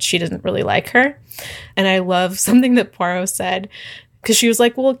that she doesn't really like her. And I love something that Poirot said, because she was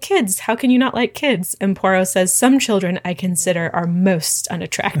like, well, kids, how can you not like kids? And Poirot says, some children I consider are most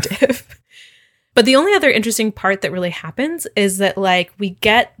unattractive. But the only other interesting part that really happens is that like we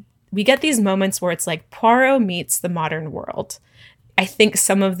get these moments where it's like Poirot meets the modern world. I think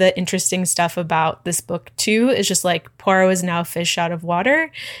some of the interesting stuff about this book too is just like Poirot is now a fish out of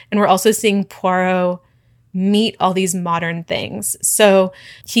water. And we're also seeing Poirot meet all these modern things. So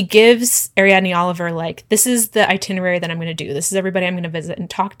he gives Ariadne Oliver like, this is the itinerary that I'm going to do. This is everybody I'm going to visit and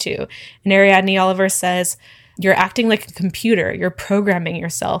talk to. And Ariadne Oliver says, you're acting like a computer. You're programming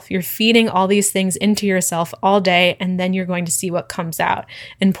yourself. You're feeding all these things into yourself all day, and then you're going to see what comes out.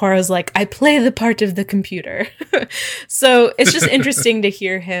 And Poirot's like, I play the part of the computer. So it's just interesting to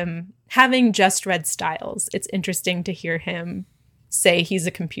hear him, having just read Styles, it's interesting to hear him say he's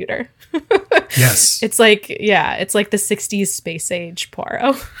a computer. Yes. It's like the 60s space age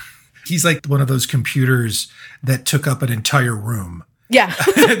Poirot. He's like one of those computers that took up an entire room. Yeah.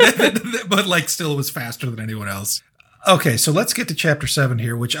 But like still was faster than anyone else. Okay, so let's get to chapter 7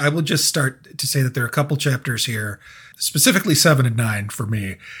 here, which I will just start to say that there are a couple chapters here, specifically 7 and 9 for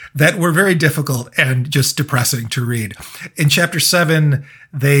me, that were very difficult and just depressing to read. In chapter 7,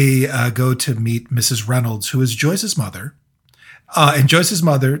 they go to meet Mrs. Reynolds, who is Joyce's mother. And Joyce's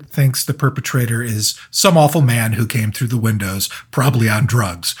mother thinks the perpetrator is some awful man who came through the windows, probably on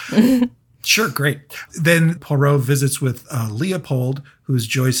drugs. Sure, great. Then Poirot visits with Leopold, who's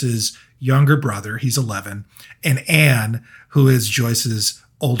Joyce's younger brother. He's 11. And Anne, who is Joyce's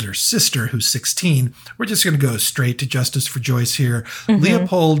older sister, who's 16. We're just going to go straight to justice for Joyce here. Mm-hmm.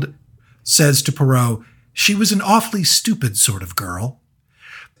 Leopold says to Poirot, she was an awfully stupid sort of girl.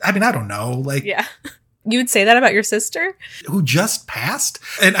 I mean, I don't know. Like, yeah. You would say that about your sister? Who just passed?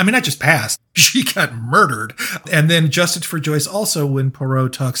 And I mean, not just passed. She got murdered. And then justice for Joyce also, when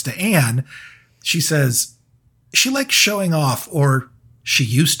Poirot talks to Anne, she says, she likes showing off, or she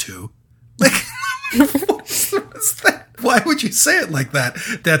used to. Like, what's that? Why would you say it like that?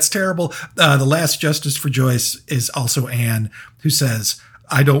 That's terrible. The last justice for Joyce is also Anne, who says,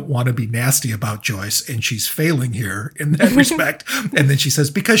 I don't want to be nasty about Joyce, and she's failing here in that respect. And then she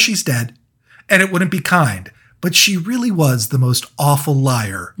says, because she's dead. And it wouldn't be kind, but she really was the most awful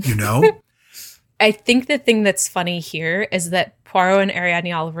liar, you know? I think the thing that's funny here is that Poirot and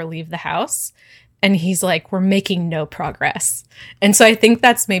Ariadne Oliver leave the house, and he's like, we're making no progress. And so I think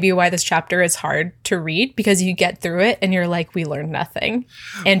that's maybe why this chapter is hard to read, because you get through it and you're like, we learned nothing,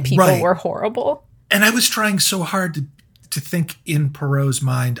 and people were horrible. And I was trying so hard to think in Poirot's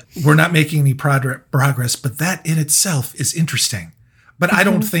mind, we're not making any progress, but that in itself is interesting. But I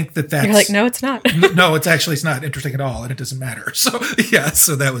don't think that's... You're like, no, it's not. No, it's not interesting at all, and it doesn't matter. So, yeah,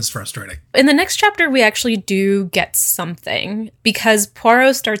 so that was frustrating. In the next chapter, we actually do get something, because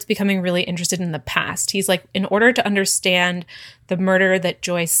Poirot starts becoming really interested in the past. He's like, in order to understand the murder that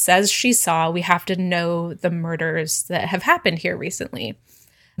Joyce says she saw, we have to know the murders that have happened here recently.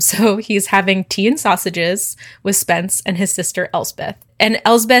 So he's having tea and sausages with Spence and his sister Elspeth. And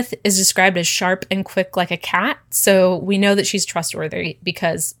Elspeth is described as sharp and quick like a cat. So we know that she's trustworthy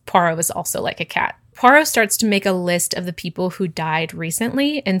because Poirot is also like a cat. Poirot starts to make a list of the people who died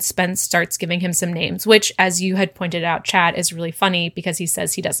recently, and Spence starts giving him some names, which, as you had pointed out, Chad, is really funny because he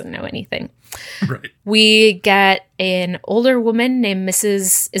says he doesn't know anything. Right. We get an older woman named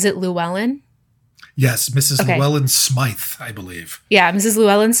Mrs. Is it Llewellyn? Yes, Mrs. Okay. Llewellyn Smythe, I believe. Yeah, Mrs.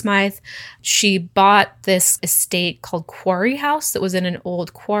 Llewellyn Smythe. She bought this estate called Quarry House that was in an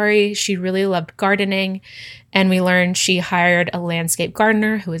old quarry. She really loved gardening. And we learned she hired a landscape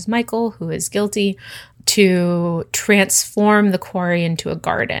gardener, who is Michael, who is guilty, to transform the quarry into a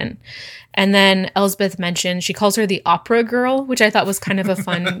garden. And then Elsbeth mentioned she calls her the opera girl, which I thought was kind of a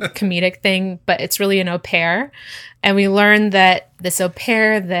fun comedic thing, but it's really an au pair. And we learned that this au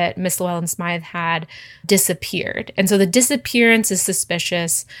pair that Miss Llewellyn Smythe had disappeared. And so the disappearance is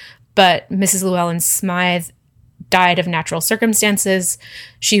suspicious, but Mrs. Llewellyn Smythe died of natural circumstances.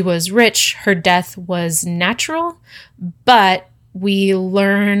 She was rich. Her death was natural, but we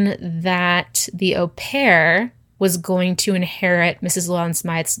learn that the au pair was going to inherit Mrs. Llewellyn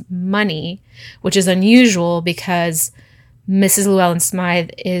Smythe's money, which is unusual because Mrs. Llewellyn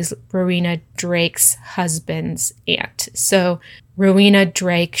Smythe is Rowena Drake's husband's aunt. So Rowena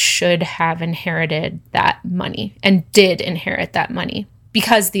Drake should have inherited that money and did inherit that money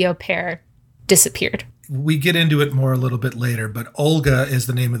because the au pair disappeared. We get into it more a little bit later, but Olga is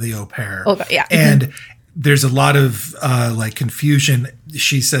the name of the au pair. Olga, yeah. And there's a lot of confusion.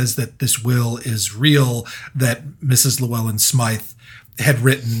 She says that this will is real, that Mrs. Llewellyn Smythe had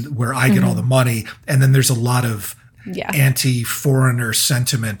written where I get all the money. And then there's a lot of anti-foreigner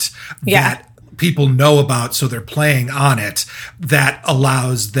sentiment that people know about, so they're playing on it, that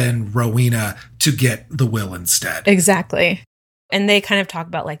allows then Rowena to get the will instead. Exactly. And they kind of talk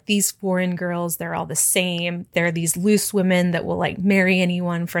about like these foreign girls, they're all the same. They're these loose women that will like marry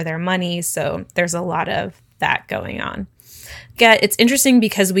anyone for their money. So there's a lot of that going on. It's interesting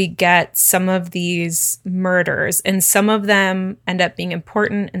because we get some of these murders and some of them end up being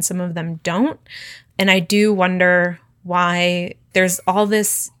important and some of them don't. And I do wonder why there's all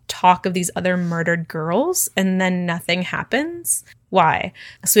this talk of these other murdered girls and then nothing happens. Why?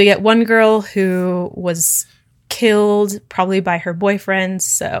 So we get one girl who was killed probably by her boyfriend,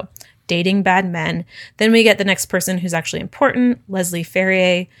 so dating bad men. Then we get the next person who's actually important, Leslie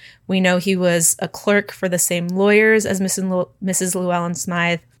Ferrier. We know he was a clerk for the same lawyers as Mrs. Llewellyn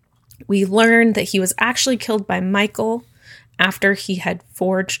Smythe. We learned that he was actually killed by Michael after he had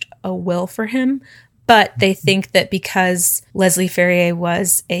forged a will for him, but they think that because Leslie Ferrier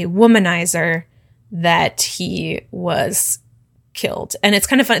was a womanizer that he was killed. And it's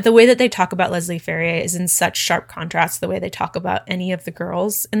kind of fun. The way that they talk about Leslie Ferrier is in such sharp contrast to the way they talk about any of the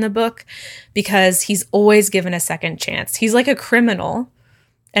girls in the book, because he's always given a second chance. He's like a criminal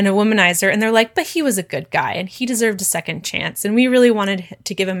and a womanizer, and they're like, but he was a good guy and he deserved a second chance. And we really wanted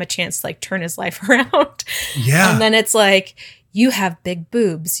to give him a chance to like turn his life around. Yeah. And then it's like, you have big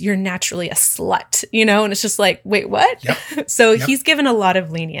boobs. You're naturally a slut, you know? And it's just like, wait, what? Yep. So he's given a lot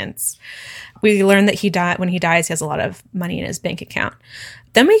of lenience. We learn that when he dies, he has a lot of money in his bank account.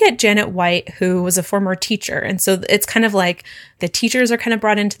 Then we get Janet White, who was a former teacher. And so it's kind of like the teachers are kind of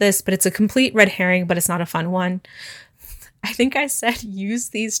brought into this, but it's a complete red herring, but it's not a fun one. I think I said use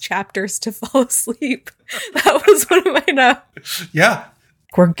these chapters to fall asleep. That was one of my notes. Yeah.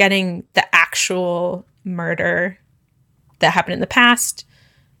 We're getting the actual murder that happened in the past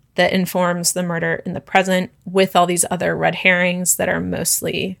that informs the murder in the present with all these other red herrings that are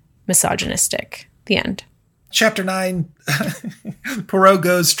mostly misogynistic. The end. Chapter 9, Poirot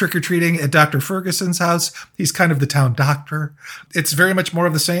goes trick-or-treating at Dr. Ferguson's house. He's kind of the town doctor. It's very much more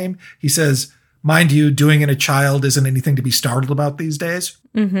of the same. He says, mind you, doing in a child isn't anything to be startled about these days.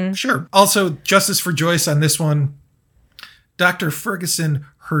 Mm-hmm. Sure. Also, justice for Joyce on this one. Dr. Ferguson,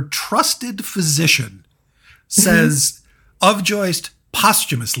 her trusted physician, says of Joyce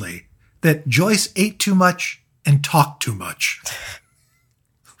posthumously that Joyce ate too much and talked too much.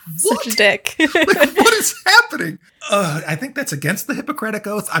 What? Such a dick. Like, what is happening? I think that's against the Hippocratic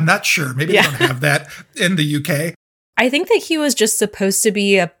Oath. I'm not sure. Maybe they don't have that in the UK. I think that he was just supposed to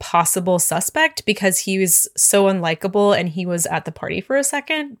be a possible suspect because he was so unlikable and he was at the party for a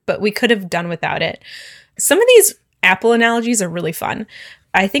second, but we could have done without it. Some of these apple analogies are really fun.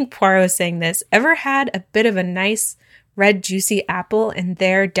 I think Poirot is saying this. Ever had a bit of a nice red juicy apple and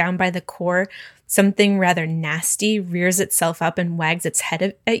there down by the core something rather nasty rears itself up and wags its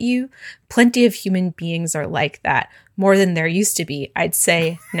head at you? Plenty of human beings are like that. More than there used to be, I'd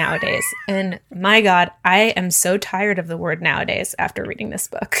say, nowadays. And my God, I am so tired of the word nowadays after reading this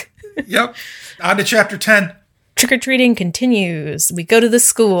book. Yep. On to chapter 10. Trick-or-treating continues. We go to the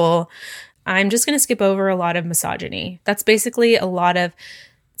school. I'm just going to skip over a lot of misogyny. That's basically a lot of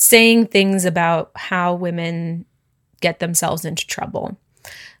saying things about how women get themselves into trouble.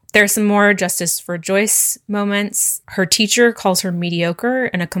 There's some more Justice for Joyce moments. Her teacher calls her mediocre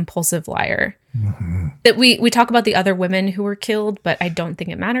and a compulsive liar. Mm-hmm. That we talk about the other women who were killed, but I don't think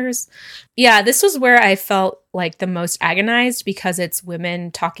it matters. Yeah, this was where I felt like the most agonized because it's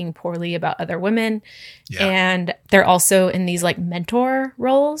women talking poorly about other women. Yeah. And they're also in these like mentor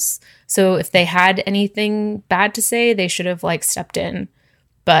roles. So if they had anything bad to say, they should have like stepped in.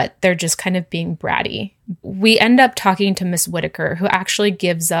 But they're just kind of being bratty. We end up talking to Miss Whitaker, who actually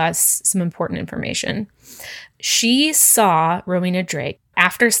gives us some important information. She saw Rowena Drake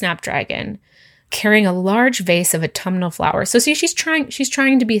after Snapdragon carrying a large vase of autumnal flowers. So see, she's trying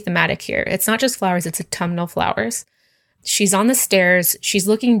to be thematic here. It's not just flowers, it's autumnal flowers. She's on the stairs. She's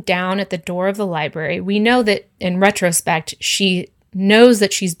looking down at the door of the library. We know that in retrospect, she knows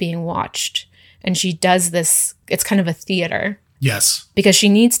that she's being watched. And she does this, it's kind of a theater. Yes. Because she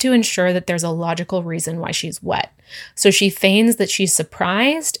needs to ensure that there's a logical reason why she's wet. So she feigns that she's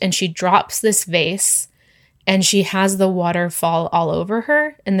surprised and she drops this vase and she has the water fall all over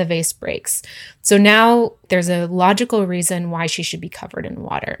her and the vase breaks. So now there's a logical reason why she should be covered in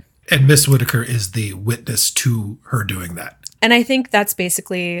water. And Miss Whitaker is the witness to her doing that. And I think that's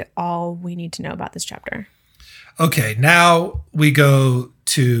basically all we need to know about this chapter. Okay, now we go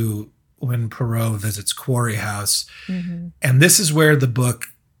to when Poirot visits Quarry House. Mm-hmm. And this is where the book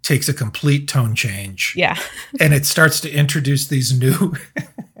takes a complete tone change. Yeah. And it starts to introduce these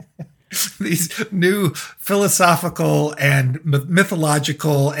new philosophical and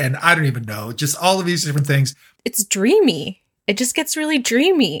mythological and I don't even know, just all of these different things. It's dreamy. It just gets really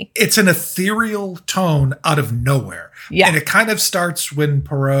dreamy. It's an ethereal tone out of nowhere. Yeah. And it kind of starts when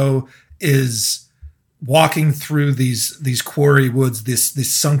Poirot is walking through these quarry woods,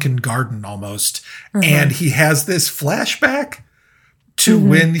 this sunken garden almost. Mm-hmm. And he has this flashback to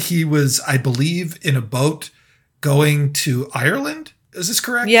when he was, I believe, in a boat going to Ireland. Is this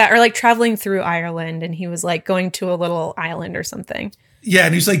correct? Yeah, or like traveling through Ireland and he was like going to a little island or something. Yeah,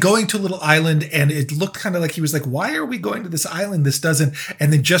 and he was like going to a little island and it looked kind of like he was like, why are we going to this island? This doesn't.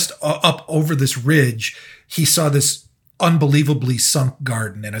 And then just up over this ridge, he saw this unbelievably sunk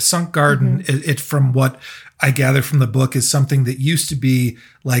garden. And a sunk garden, it from what I gather from the book, is something that used to be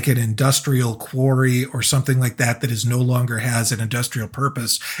like an industrial quarry or something like that is no longer has an industrial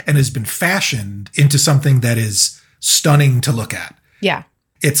purpose and has been fashioned into something that is stunning to look at. Yeah.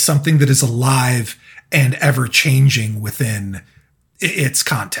 It's something that is alive and ever changing within its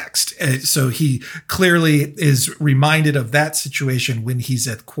context. So he clearly is reminded of that situation when he's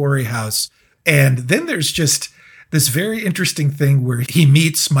at Quarry House. And then there's just this very interesting thing where he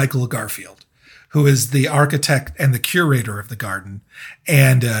meets Michael Garfield, who is the architect and the curator of the garden.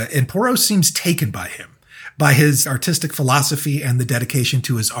 And Poirot seems taken by him, by his artistic philosophy and the dedication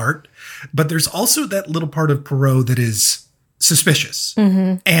to his art. But there's also that little part of Poirot that is suspicious.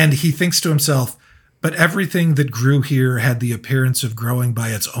 Mm-hmm. And he thinks to himself, but everything that grew here had the appearance of growing by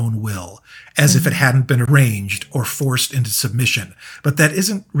its own will, as if it hadn't been arranged or forced into submission. But that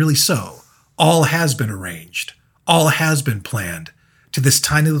isn't really so. All has been arranged. All has been planned to this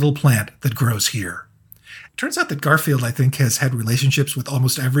tiny little plant that grows here. It turns out that Garfield, I think, has had relationships with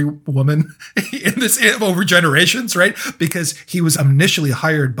almost every woman in this over generations, right? Because he was initially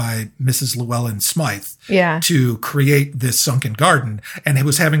hired by Mrs. Llewellyn Smythe to create this sunken garden, and he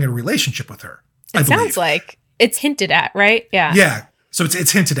was having a relationship with her. It sounds like it's hinted at, right? Yeah. Yeah. So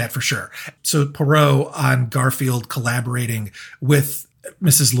it's hinted at for sure. So Poirot on Garfield collaborating with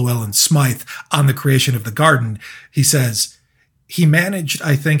Mrs. Llewellyn Smythe on the creation of the garden, he says, he managed,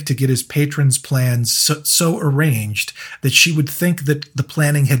 I think, to get his patron's plans so arranged that she would think that the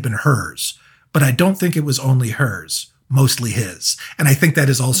planning had been hers. But I don't think it was only hers, mostly his. And I think that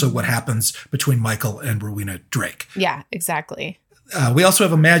is also what happens between Michael and Rowena Drake. Yeah, exactly. We also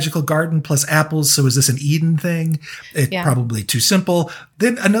have a magical garden plus apples. So is this an Eden thing? It's probably too simple.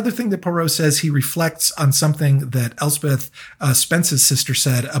 Then another thing that Poirot says, he reflects on something that Elspeth Spence's sister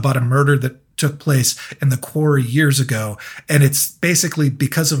said about a murder that took place in the quarry years ago. And it's basically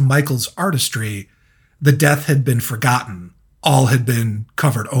because of Michael's artistry, the death had been forgotten. All had been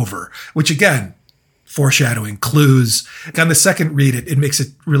covered over, which again, foreshadowing, clues. On the second read, it makes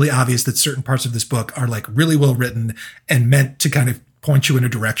it really obvious that certain parts of this book are like really well written and meant to kind of point you in a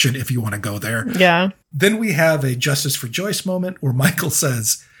direction if you want to go there. Yeah. Then we have a Justice for Joyce moment where Michael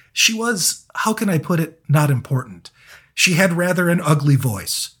says, she was, how can I put it, not important. She had rather an ugly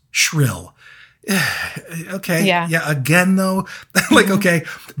voice, shrill. Okay. Yeah. Again, though, like, okay.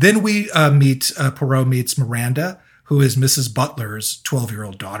 Then we Poirot meets Miranda, who is Mrs. Butler's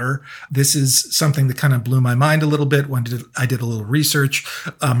 12-year-old daughter. This is something that kind of blew my mind a little bit when I did a little research.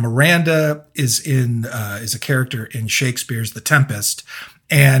 Miranda is a character in Shakespeare's The Tempest,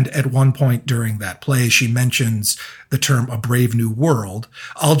 And at one point during that play, she mentions the term A Brave New World.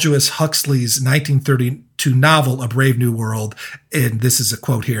 Aldous Huxley's 1932 novel, A Brave New World, and this is a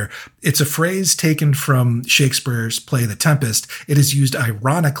quote here, it's a phrase taken from Shakespeare's play The Tempest. It is used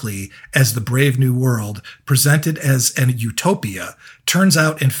ironically as the Brave New World, presented as an utopia, turns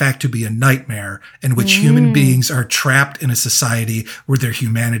out in fact to be a nightmare in which human beings are trapped in a society where their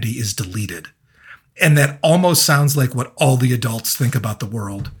humanity is deleted. And that almost sounds like what all the adults think about the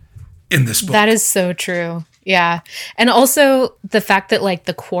world in this book. That is so true. Yeah. And also the fact that like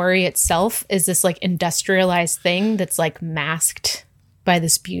the quarry itself is this like industrialized thing that's like masked by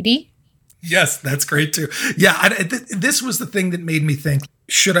this beauty. Yes, that's great too. Yeah. This was the thing that made me think,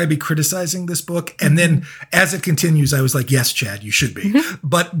 should I be criticizing this book? And then as it continues, I was like, yes, Chad, you should be.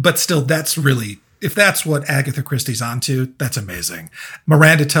 But still, that's really, if that's what Agatha Christie's onto, that's amazing.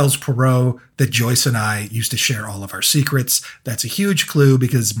 Miranda tells Poirot that Joyce and I used to share all of our secrets. That's a huge clue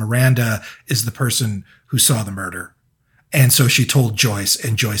because Miranda is the person who saw the murder. And so she told Joyce,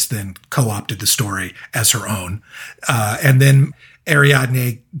 and Joyce then co-opted the story as her own. And then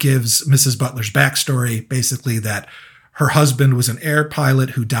Ariadne gives Mrs. Butler's backstory, basically that her husband was an air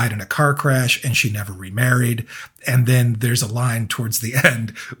pilot who died in a car crash and she never remarried. And then there's a line towards the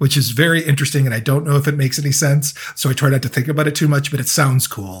end, which is very interesting. And I don't know if it makes any sense. So I try not to think about it too much, but it sounds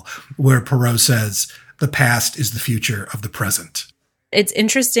cool, where Poirot says, the past is the future of the present. It's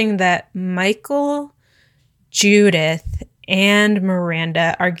interesting that Michael, Judith, and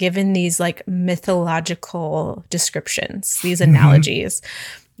Miranda are given these like mythological descriptions, these analogies.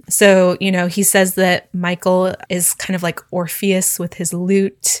 So, you know, he says that Michael is kind of like Orpheus with his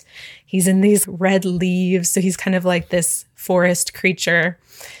lute. He's in these red leaves. So he's kind of like this forest creature.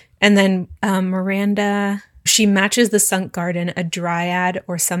 And then Miranda, she matches the sunk garden, a dryad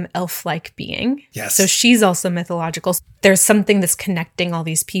or some elf-like being. Yes. So she's also mythological. There's something that's connecting all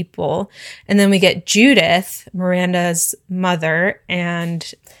these people. And then we get Judith, Miranda's mother,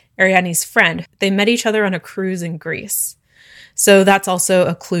 and Ariadne's friend. They met each other on a cruise in Greece. So that's also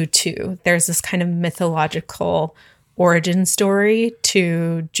a clue too. There's this kind of mythological origin story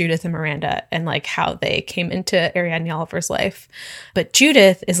to Judith and Miranda and like how they came into Ariadne Oliver's life. But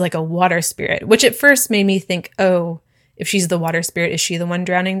Judith is like a water spirit, which at first made me think, oh, if she's the water spirit, is she the one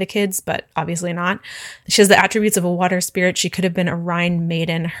drowning the kids? But obviously not. She has the attributes of a water spirit. She could have been a Rhine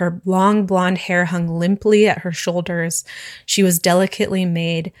maiden. Her long blonde hair hung limply at her shoulders. She was delicately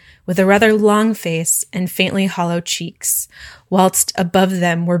made, with a rather long face and faintly hollow cheeks, whilst above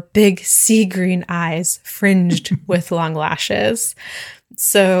them were big sea green eyes fringed with long lashes.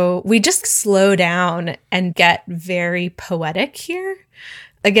 So we just slow down and get very poetic here.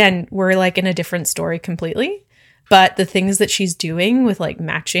 Again, we're like in a different story completely. But the things that she's doing with like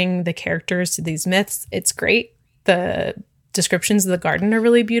matching the characters to these myths, it's great. The descriptions of the garden are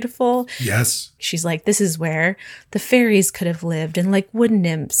really beautiful. Yes. She's like, this is where the fairies could have lived and like wood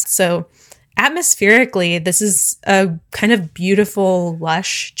nymphs. So atmospherically, this is a kind of beautiful,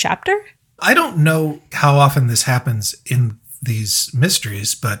 lush chapter. I don't know how often this happens in these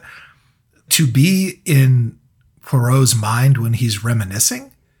mysteries, but to be in Poirot's mind when he's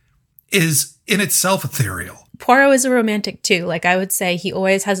reminiscing is in itself ethereal. Poirot is a romantic too. Like I would say he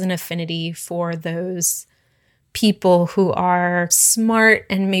always has an affinity for those people who are smart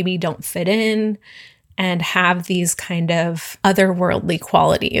and maybe don't fit in and have these kind of otherworldly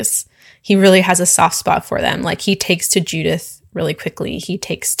qualities. He really has a soft spot for them. Like he takes to Judith really quickly. He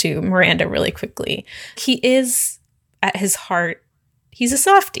takes to Miranda really quickly. He is, at his heart, he's a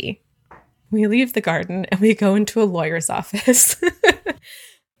softie. We leave the garden and we go into a lawyer's office.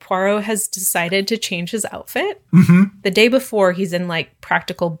 Poirot has decided to change his outfit. Mm-hmm. The day before, he's in like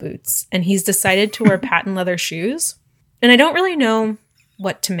practical boots and he's decided to wear patent leather shoes. And I don't really know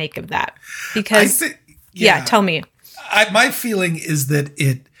what to make of that because, tell me. My feeling is that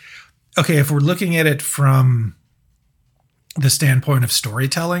if we're looking at it from the standpoint of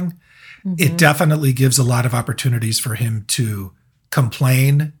storytelling, it definitely gives a lot of opportunities for him to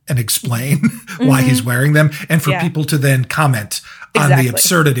complain and explain why he's wearing them and for people to then comment on the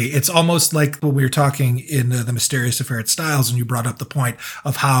absurdity. It's almost like when we were talking in The Mysterious Affair at Styles and you brought up the point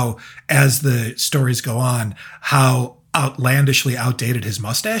of how, as the stories go on, how outlandishly outdated his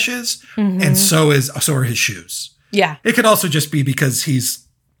mustache is. And so are his shoes. Yeah. It could also just be because he's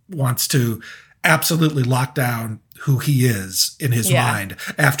wants to absolutely lock down who he is in his mind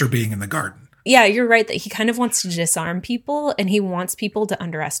after being in the garden. Yeah, you're right that he kind of wants to disarm people and he wants people to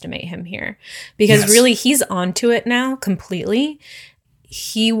underestimate him here because really he's onto it now completely.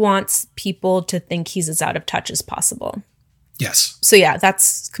 He wants people to think he's as out of touch as possible. Yes. So yeah,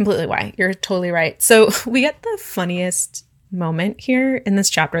 that's completely why. You're totally right. So we get the funniest moment here in this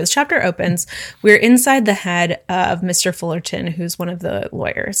chapter. This chapter opens, we're inside the head of Mr. Fullerton, who's one of the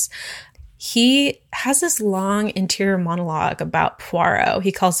lawyers. He has this long interior monologue about Poirot.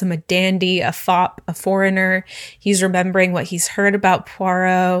 He calls him a dandy, a fop, a foreigner. He's remembering what he's heard about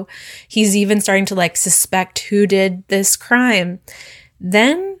Poirot. He's even starting to suspect who did this crime.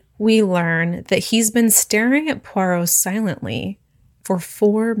 Then we learn that he's been staring at Poirot silently for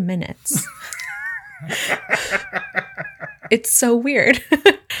 4 minutes. It's so weird.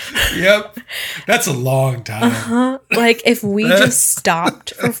 Yep. That's a long time. If we just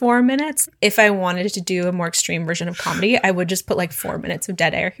stopped for 4 minutes, if I wanted to do a more extreme version of comedy, I would just put 4 minutes of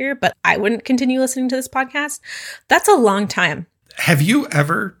dead air here, but I wouldn't continue listening to this podcast. That's a long time. Have you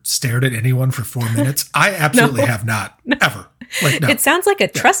ever stared at anyone for 4 minutes? I absolutely have not. No. Ever. No. It sounds like a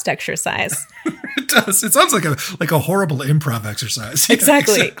trust exercise. It does. It sounds like a horrible improv exercise.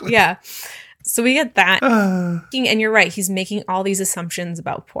 Exactly. Yeah. So we get that. And you're right. He's making all these assumptions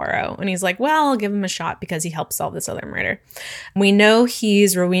about Poirot. And he's like, well, I'll give him a shot because he helped solve this other murder. We know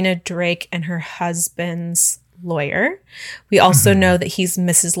he's Rowena Drake and her husband's lawyer. We also know that he's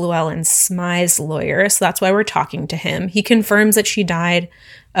Mrs. Llewellyn Smythe's lawyer. So that's why we're talking to him. He confirms that she died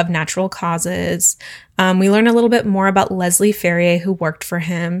of natural causes. We learn a little bit more about Leslie Ferrier, who worked for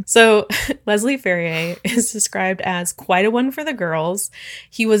him. So Leslie Ferrier is described as quite a one for the girls.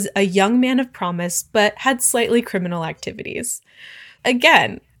 He was a young man of promise, but had slightly criminal activities.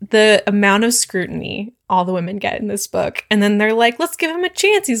 Again, the amount of scrutiny all the women get in this book. And then they're like, let's give him a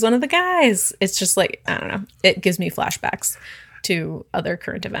chance. He's one of the guys. It's just I don't know. It gives me flashbacks to other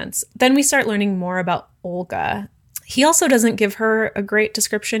current events. Then we start learning more about Olga. He also doesn't give her a great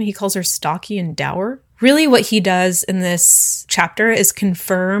description. He calls her stocky and dour. Really what he does in this chapter is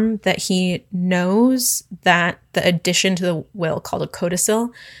confirm that he knows that the addition to the will, called a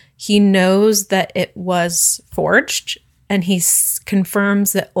codicil, he knows that it was forged, and he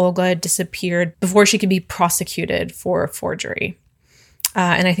confirms that Olga disappeared before she could be prosecuted for forgery.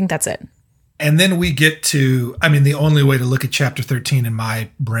 And I think that's it. And then we get to, the only way to look at chapter 13 in my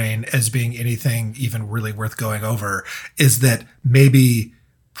brain as being anything even really worth going over is that maybe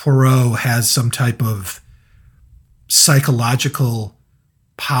Poirot has some type of psychological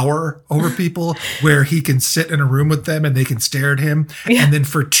power over people where he can sit in a room with them and they can stare at him. Yeah. And then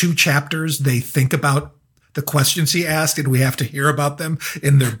for 2 chapters, they think about the questions he asked and we have to hear about them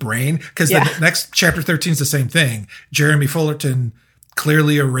in their brain. Because the next chapter 13 is the same thing. Jeremy Fullerton,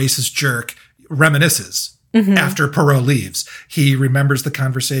 clearly a racist jerk, reminisces after Poirot leaves. He remembers the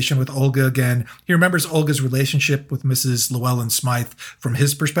conversation with Olga again. He remembers Olga's relationship with Mrs. Llewellyn Smythe from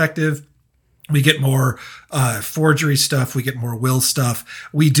his perspective. We get more forgery stuff. We get more will stuff.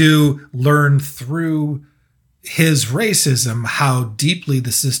 We do learn through his racism how deeply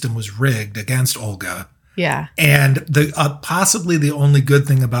the system was rigged against Olga. Yeah. And the possibly the only good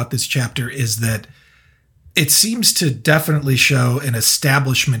thing about this chapter is that it seems to definitely show an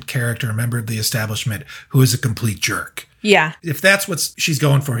establishment character, a member of the establishment, who is a complete jerk. Yeah. If that's what she's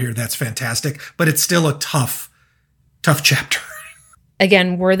going for here, that's fantastic. But it's still a tough chapter.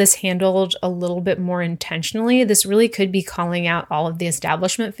 Again, were this handled a little bit more intentionally, this really could be calling out all of the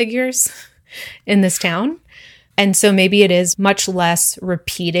establishment figures in this town. And so maybe it is much less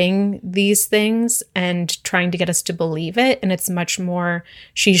repeating these things and trying to get us to believe it. And it's much more,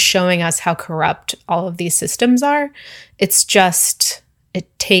 she's showing us how corrupt all of these systems are. It's just,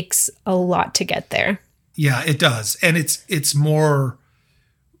 it takes a lot to get there. Yeah, it does. And it's more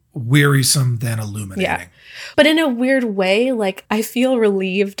wearisome than illuminating. Yeah. But in a weird way, I feel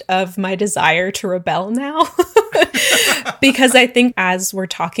relieved of my desire to rebel now. Because I think as we're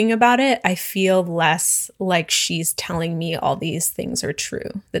talking about it, I feel less like she's telling me all these things are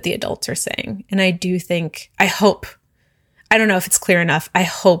true that the adults are saying. And I do think, I hope, I don't know if it's clear enough, I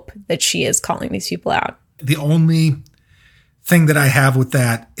hope that she is calling these people out. The only thing that I have with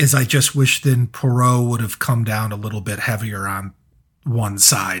that is I just wish then Poirot would have come down a little bit heavier on one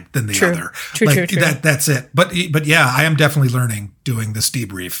side than the other. True. That's it. But yeah, I am definitely learning doing this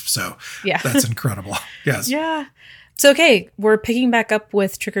debrief. So yeah, that's incredible. Yes. Yeah. So, okay, we're picking back up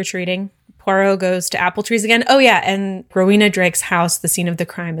with trick-or-treating. Poirot goes to apple trees again. Oh, yeah, and Rowena Drake's house, the scene of the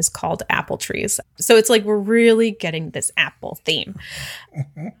crime, is called Apple Trees. So it's we're really getting this apple theme.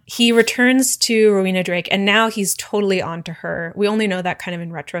 He returns to Rowena Drake, and now he's totally onto her. We only know that kind of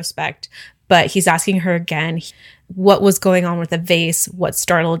in retrospect, but he's asking her again, what was going on with the vase? What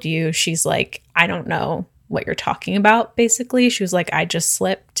startled you? She's like, I don't know what you're talking about, basically. She was like, I just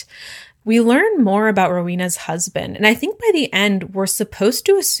slipped. We learn more about Rowena's husband, and I think by the end, we're supposed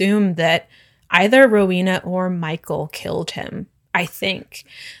to assume that either Rowena or Michael killed him. I think,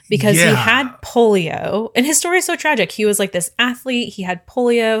 because he had polio, and his story is so tragic. He was like this athlete, he had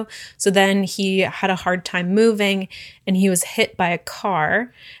polio, so then he had a hard time moving, and he was hit by a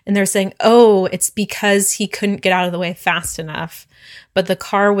car, and they're saying, oh, it's because he couldn't get out of the way fast enough, but the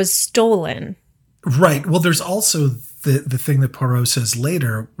car was stolen. Right. Well, there's also the thing that Poirot says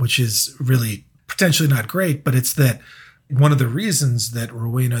later, which is really potentially not great, but it's that one of the reasons that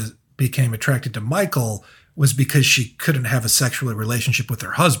Rowena became attracted to Michael was because she couldn't have a sexual relationship with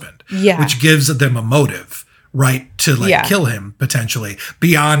her husband, which gives them a motive, right, to kill him potentially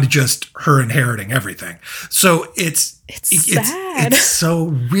beyond just her inheriting everything. So it's sad. It's so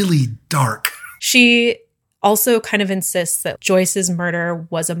really dark. She also kind of insists that Joyce's murder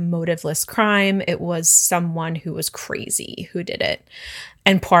was a motiveless crime. It was someone who was crazy who did it.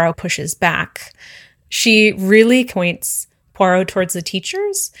 And Poirot pushes back. She really points Poirot towards the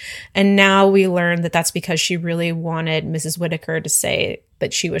teachers. And now we learn that that's because she really wanted Mrs. Whittaker to say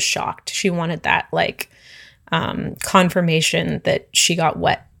that she was shocked. She wanted that confirmation that she got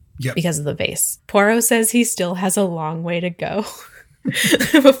wet because of the vase. Poirot says he still has a long way to go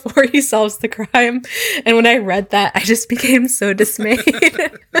before he solves the crime. And when I read that, I just became so dismayed.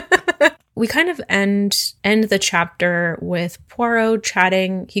 We kind of end the chapter with Poirot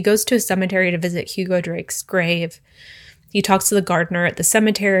chatting. He goes to a cemetery to visit Hugo Drake's grave. He talks to the gardener at the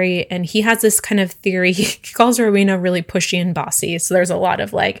cemetery, and he has this kind of theory. He calls Rowena really pushy and bossy. So there's a lot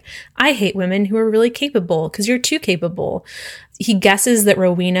of I hate women who are really capable because you're too capable. He guesses that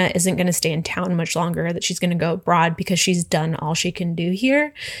Rowena isn't going to stay in town much longer, that she's going to go abroad because she's done all she can do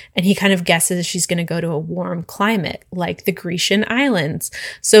here. And he kind of guesses she's going to go to a warm climate like the Grecian islands.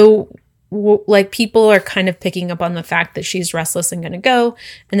 So people are kind of picking up on the fact that she's restless and going to go.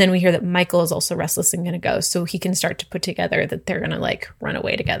 And then we hear that Michael is also restless and going to go. So he can start to put together that they're going to run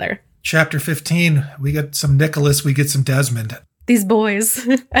away together. Chapter 15, we get some Nicholas, we get some Desmond. These boys.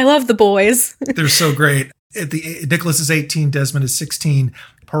 I love the boys. They're so great. Nicholas is 18, Desmond is 16.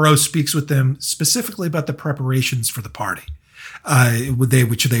 Poirot speaks with them specifically about the preparations for the party.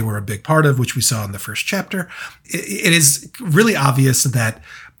 Which they were a big part of, which we saw in the first chapter. It is really obvious that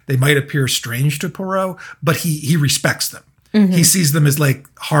they might appear strange to Poirot, but he respects them. Mm-hmm. He sees them as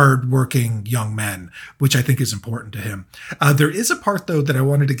hard-working young men, which I think is important to him. There is a part, though, that I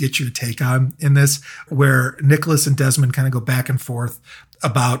wanted to get you to take on in this, where Nicholas and Desmond kind of go back and forth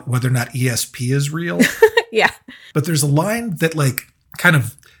about whether or not ESP is real. Yeah. But there's a line that kind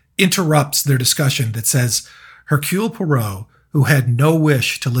of interrupts their discussion that says, Hercule Poirot, who had no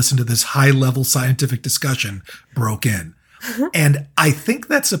wish to listen to this high-level scientific discussion, broke in. And I think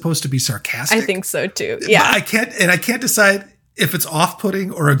that's supposed to be sarcastic. I think so too. Yeah. I can't decide if it's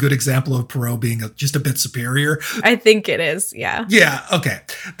off-putting or a good example of Poirot being just a bit superior. I think it is. Yeah. Yeah. Okay.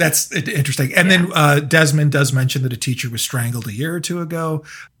 That's interesting. And then Desmond does mention that a teacher was strangled a year or two ago.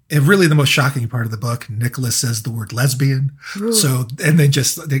 And really the most shocking part of the book, Nicholas says the word lesbian. Ooh. So, and then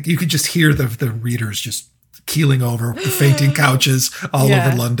you could just hear the readers just keeling over, the fainting couches all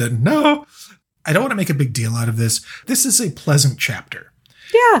over London. No. I don't want to make a big deal out of this. This is a pleasant chapter.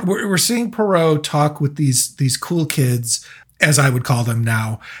 Yeah. We're seeing Poirot talk with these cool kids, as I would call them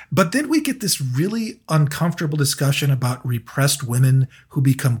now. But then we get this really uncomfortable discussion about repressed women who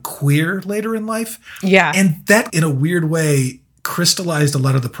become queer later in life. Yeah. And that, in a weird way, crystallized a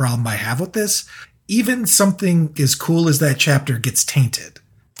lot of the problem I have with this. Even something as cool as that chapter gets tainted.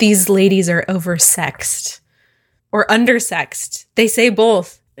 These ladies are oversexed or undersexed. They say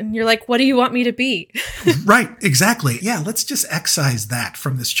both. And you're like, what do you want me to be? Right, exactly. Yeah, let's just excise that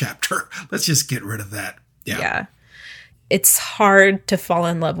from this chapter. Let's just get rid of that. Yeah. It's hard to fall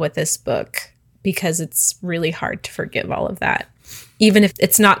in love with this book because it's really hard to forgive all of that. Even if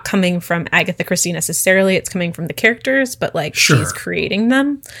it's not coming from Agatha Christie necessarily, it's coming from the characters, but she's creating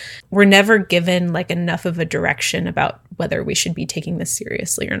them. We're never given enough of a direction about whether we should be taking this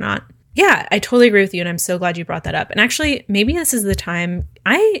seriously or not. Yeah, I totally agree with you, and I'm so glad you brought that up. And actually, maybe this is the time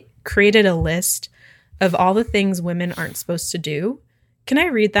I created a list of all the things women aren't supposed to do. Can I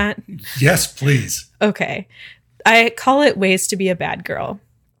read that? Yes, please. Okay. I call it ways to be a bad girl.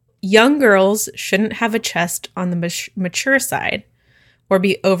 Young girls shouldn't have a chest on the mature side or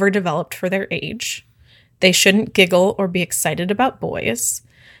be overdeveloped for their age. They shouldn't giggle or be excited about boys.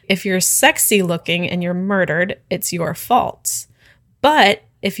 If you're sexy looking and you're murdered, it's your fault. But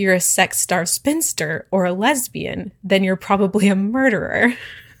if you're a sex-starved spinster or a lesbian, then you're probably a murderer.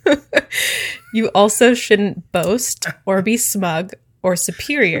 You also shouldn't boast or be smug or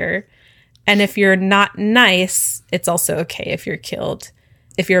superior. And if you're not nice, it's also okay if you're killed.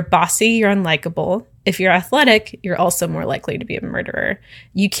 If you're bossy, you're unlikable. If you're athletic, you're also more likely to be a murderer.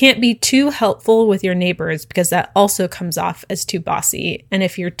 You can't be too helpful with your neighbors because that also comes off as too bossy. And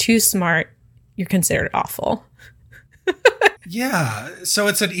if you're too smart, you're considered awful. Yeah. So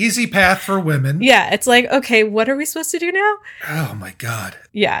it's an easy path for women. Yeah. It's like, okay, what are we supposed to do now? Oh my God.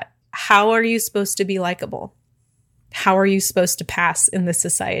 Yeah. How are you supposed to be likable? How are you supposed to pass in this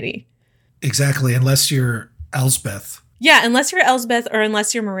society? Exactly. Unless you're Elsbeth. Yeah. Unless you're Elsbeth or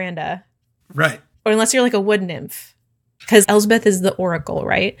unless you're Miranda. Right. Or unless you're like a wood nymph. Because Elsbeth is the oracle,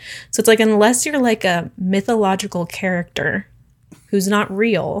 right? So it's like, unless you're like a mythological character who's not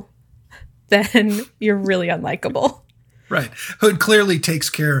real, then you're really unlikable. Right. Who clearly takes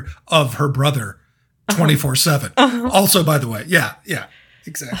care of her brother 24/7. Also, by the way. Yeah. Yeah.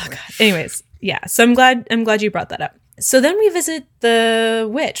 Exactly. Oh, anyways, yeah. So I'm glad you brought that up. So then we visit the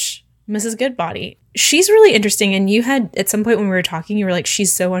witch, Mrs. Goodbody. She's really interesting. And you had, at some point when we were talking, you were like,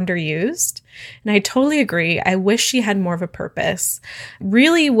 she's so underused. And I totally agree. I wish she had more of a purpose.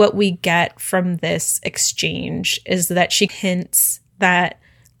 Really, what we get from this exchange is that she hints that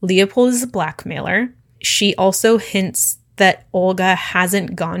Leopold is a blackmailer. She also hints that Olga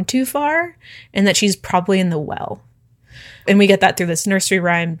hasn't gone too far and that she's probably in the well. And we get that through this nursery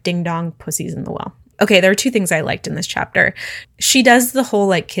rhyme, ding dong, pussy's in the well. Okay, there are two things I liked in this chapter. She does the whole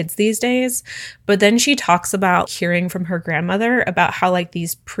like kids these days, but then she talks about hearing from her grandmother about how like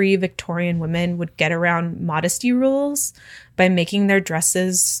these pre-Victorian women would get around modesty rules by making their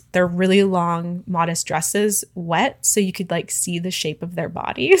dresses, their really long modest dresses, wet so you could like see the shape of their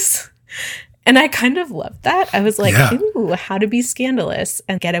bodies. And I kind of loved that. I was like, ooh, how to be scandalous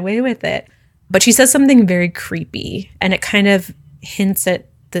and get away with it. But she says something very creepy, and it kind of hints at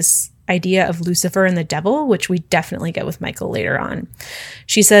this idea of Lucifer and the devil, which we definitely get with Michael later on.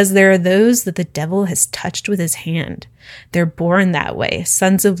 She says, there are those that the devil has touched with his hand. They're born that way,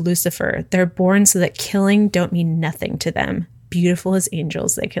 sons of Lucifer. They're born so that killing don't mean nothing to them. Beautiful as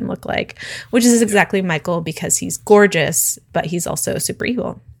angels they can look like, which is exactly Michael, because he's gorgeous, but he's also super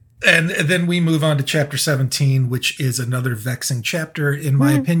evil. And then we move on to chapter 17, which is another vexing chapter, in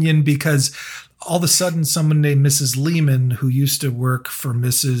my opinion, because all of a sudden someone named Mrs. Lehman, who used to work for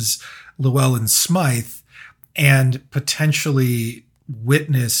Mrs. Llewellyn Smythe and potentially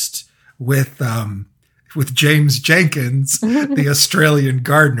witnessed with James Jenkins, the Australian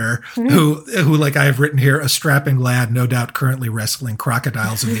gardener, who, like I have written here, a strapping lad, no doubt currently wrestling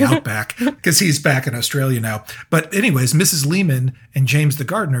crocodiles in the outback because he's back in Australia now. But anyways, Mrs. Lehman and James the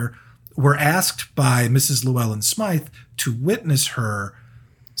gardener were asked by Mrs. Llewellyn Smythe to witness her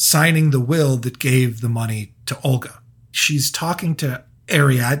signing the will that gave the money to Olga. She's talking to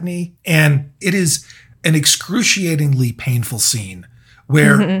Ariadne, and it is an excruciatingly painful scene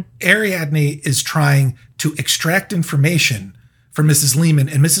where Ariadne is trying to extract information from Mrs. Lehman,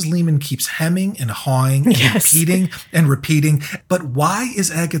 and Mrs. Lehman keeps hemming and hawing and repeating. But why is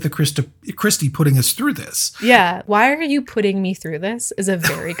Agatha Christie putting us through this? Yeah. Why are you putting me through this is a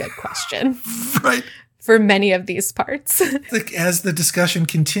very good question. Right. For many of these parts. Like, as the discussion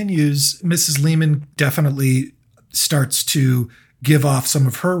continues, Mrs. Lehman definitely starts to give off some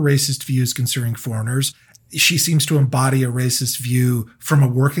of her racist views concerning foreigners. She seems to embody a racist view from a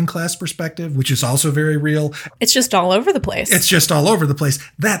working class perspective, which is also very real. It's just all over the place.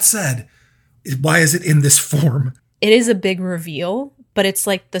 That said, why is it in this form? It is a big reveal, but it's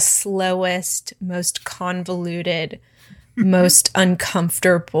like the slowest, most convoluted, most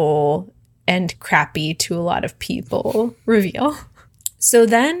uncomfortable and crappy to a lot of people reveal. So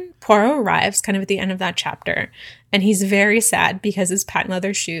then Poirot arrives kind of at the end of that chapter, and he's very sad because his patent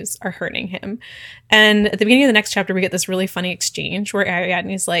leather shoes are hurting him. And at the beginning of the next chapter, we get this really funny exchange where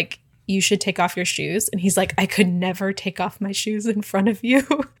Ariadne's like, you should take off your shoes. And he's like, I could never take off my shoes in front of you.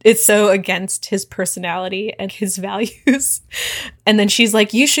 It's so against his personality and his values. And then she's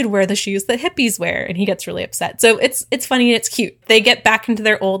like, you should wear the shoes that hippies wear. And he gets really upset. So it's funny and it's cute. They get back into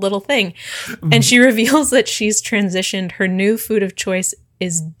their old little thing. And she reveals that she's transitioned. Her new food of choice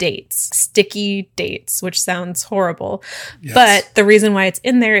is dates, sticky dates, which sounds horrible. Yes. But the reason why it's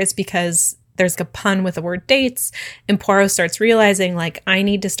in there is because there's a pun with the word dates, and Poirot starts realizing, like, I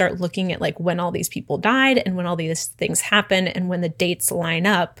need to start looking at like when all these people died and when all these things happen, and when the dates line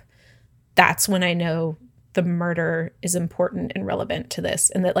up, that's when I know the murder is important and relevant to this,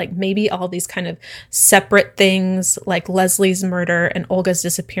 and that like maybe all these kind of separate things like Leslie's murder and Olga's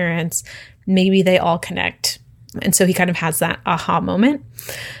disappearance, maybe they all connect. And so he kind of has that aha moment,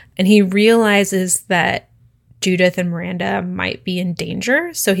 and he realizes that Judith and Miranda might be in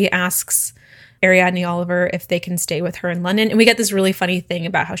danger. So he asks Ariadne Oliver if they can stay with her in London. And we get this really funny thing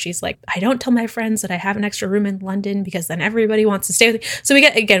about how she's like, I don't tell my friends that I have an extra room in London because then everybody wants to stay with me. So we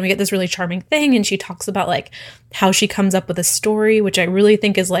get this really charming thing. And she talks about like how she comes up with a story, which I really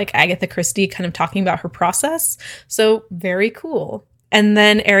think is like Agatha Christie kind of talking about her process. So very cool. And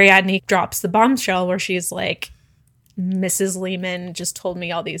then Ariadne drops the bombshell where she's like, Mrs. Lehman just told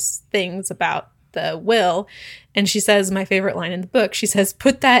me all these things about the will. And she says, my favorite line in the book, she says,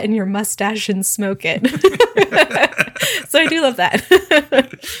 put that in your mustache and smoke it. So I do love that.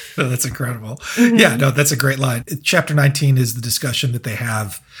 Oh, that's incredible. Mm-hmm. Yeah, no, that's a great line. Chapter 19 is the discussion that they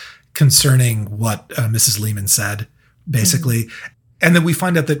have concerning what Mrs. Lehman said, basically. Mm-hmm. And then we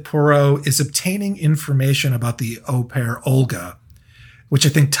find out that Poirot is obtaining information about the au pair Olga, which I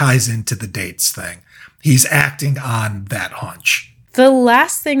think ties into the dates thing. He's acting on that hunch. The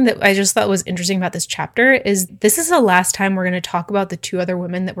last thing that I just thought was interesting about this chapter is this is the last time we're going to talk about the two other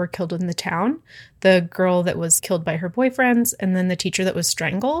women that were killed in the town. The girl that was killed by her boyfriends and then the teacher that was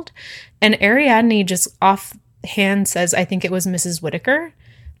strangled. And Ariadne just offhand says, I think it was Mrs. Whittaker.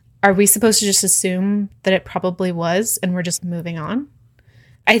 Are we supposed to just assume that it probably was and we're just moving on?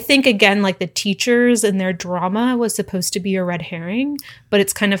 I think, again, like the teachers and their drama was supposed to be a red herring, but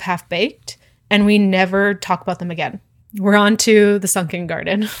it's kind of half-baked. And we never talk about them again. We're on to the sunken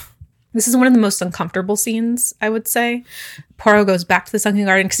garden. This is one of the most uncomfortable scenes, I would say. Poirot goes back to the sunken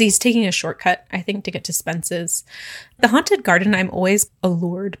garden because he's taking a shortcut, I think, to get to Spence's. The haunted garden, I'm always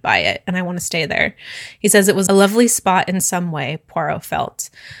allured by it, and I want to stay there. He says it was a lovely spot in some way, Poirot felt,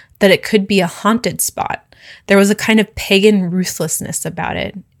 that it could be a haunted spot. There was a kind of pagan ruthlessness about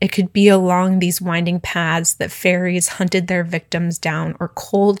it. It could be along these winding paths that fairies hunted their victims down or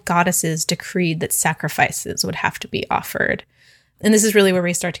cold goddesses decreed that sacrifices would have to be offered. And this is really where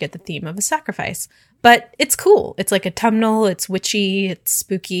we start to get the theme of a sacrifice. But it's cool. It's like autumnal, it's witchy, it's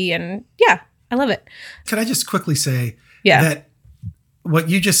spooky, and yeah, I love it. Can I just quickly say that what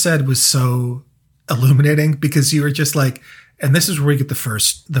you just said was so illuminating because you were just like, and this is where we get the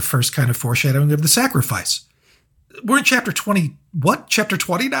first kind of foreshadowing of the sacrifice. We're in chapter 20. What? Chapter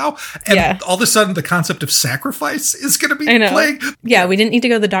 20 now? And all of a sudden the concept of sacrifice is going to be playing. Yeah, we didn't need to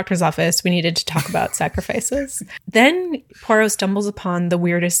go to the doctor's office. We needed to talk about sacrifices. Then Poirot stumbles upon the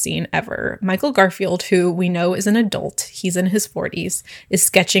weirdest scene ever. Michael Garfield, who we know is an adult, he's in his 40s, is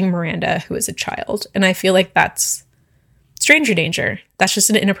sketching Miranda, who is a child. And I feel like that's stranger danger. That's just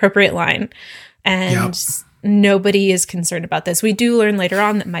an inappropriate line. And nobody is concerned about this. We do learn later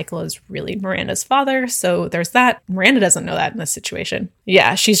on that Michael is really Miranda's father, so there's that. Miranda doesn't know that in this situation.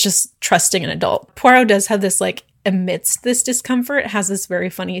 Yeah, she's just trusting an adult. Poirot does have this, like, amidst this discomfort, has this very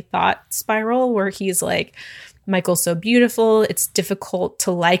funny thought spiral where he's like, Michael's so beautiful, it's difficult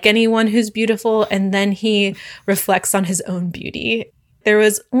to like anyone who's beautiful, and then he reflects on his own beauty. There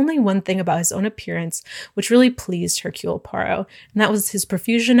was only one thing about his own appearance which really pleased Hercule Poirot, and that was his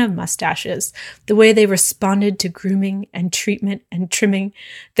profusion of mustaches, the way they responded to grooming and treatment and trimming.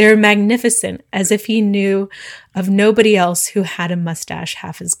 They were magnificent, as if he knew of nobody else who had a mustache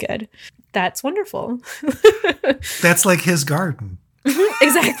half as good. That's wonderful. That's like his garden.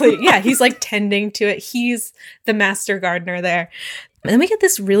 Exactly. Yeah, he's like tending to it. He's the master gardener there. And then we get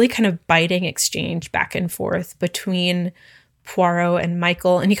this really kind of biting exchange back and forth between Poirot and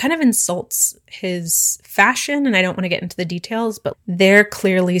Michael, and he kind of insults his fashion, and I don't want to get into the details, but they're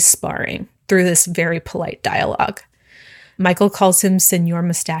clearly sparring through this very polite dialogue. Michael calls him Senor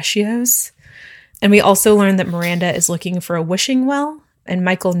Mustachios, and we also learn that Miranda is looking for a wishing well, and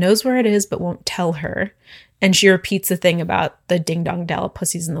Michael knows where it is but won't tell her, and she repeats the thing about the ding-dong dell,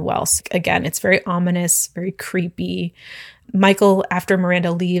 pussies in the well. So again, it's very ominous, very creepy. Michael, after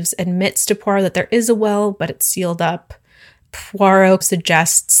Miranda leaves, admits to Poirot that there is a well, but it's sealed up. Poirot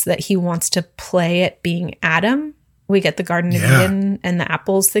suggests that he wants to play at being Adam. We get the Garden of Eden and the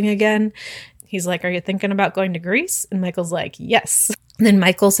apples thing again. He's like, are you thinking about going to Greece? And Michael's like, yes. And then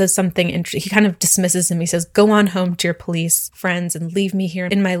Michael says something interesting. He kind of dismisses him. He says, go on home to your police friends and leave me here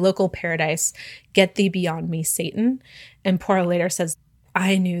in my local paradise. Get thee beyond me, Satan. And Poirot later says,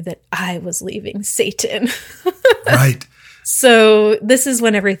 I knew that I was leaving Satan. Right. So this is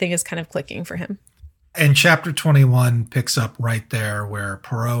when everything is kind of clicking for him. And chapter 21 picks up right there where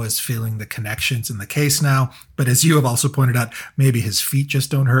Poirot is feeling the connections in the case now. But as you have also pointed out, maybe his feet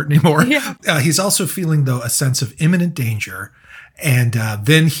just don't hurt anymore. Yeah. He's also feeling, though, a sense of imminent danger. And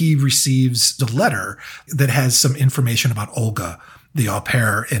then he receives the letter that has some information about Olga, the au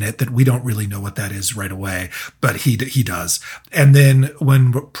pair, in it that we don't really know what that is right away, but he does. And then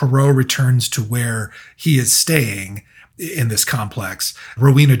when Poirot returns to where he is staying in this complex,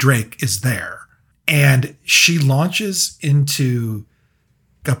 Rowena Drake is there. And she launches into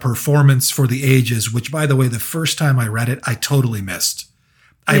a performance for the ages, which, by the way, the first time I read it, I totally missed.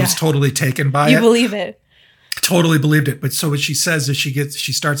 I was totally taken by it. You believe it. Totally believed it. But so what she says is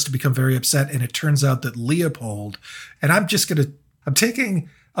she starts to become very upset, and it turns out that Leopold, and I'm taking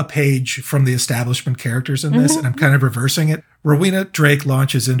a page from the establishment characters in this, and I'm kind of reversing it. Rowena Drake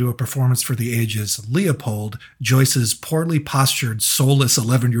launches into a performance for the ages. Leopold, Joyce's poorly postured, soulless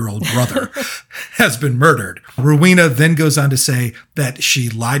 11-year-old brother, has been murdered. Rowena then goes on to say that she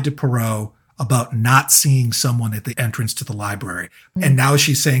lied to Poirot about not seeing someone at the entrance to the library. And now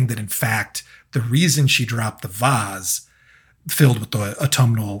she's saying that, in fact, the reason she dropped the vase filled with the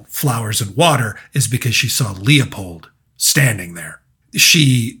autumnal flowers and water is because she saw Leopold standing there.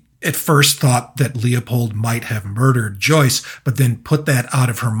 She at first thought that Leopold might have murdered Joyce, but then put that out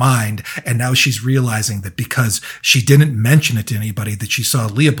of her mind. And now she's realizing that because she didn't mention it to anybody that she saw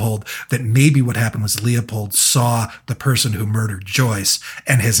Leopold, that maybe what happened was Leopold saw the person who murdered Joyce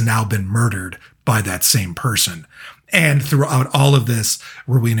and has now been murdered by that same person. And throughout all of this,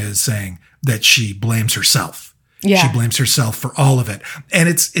 Rowena is saying that she blames herself. Yeah. She blames herself for all of it. And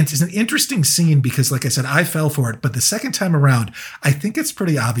it's an interesting scene because, like I said, I fell for it. But the second time around, I think it's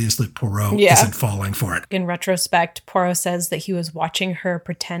pretty obvious that Poirot isn't falling for it. In retrospect, Poirot says that he was watching her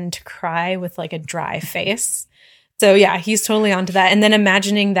pretend to cry with like a dry face. So yeah, he's totally onto that. And then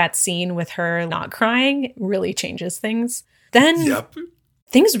imagining that scene with her not crying really changes things. Then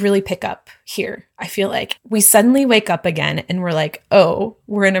things really pick up here. I feel like we suddenly wake up again and we're like, oh,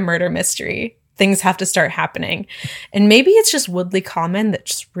 we're in a murder mystery. Things have to start happening. And maybe it's just Woodley Common that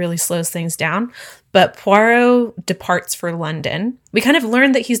just really slows things down. But Poirot departs for London. We kind of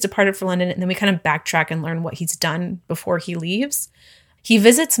learn that he's departed for London, and then we kind of backtrack and learn what he's done before he leaves. He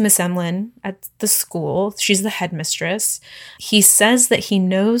visits Miss Emlyn at the school. She's the headmistress. He says that he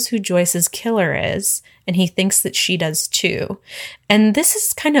knows who Joyce's killer is, and he thinks that she does too. And this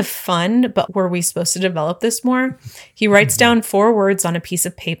is kind of fun, but were we supposed to develop this more? He writes down 4 words on a piece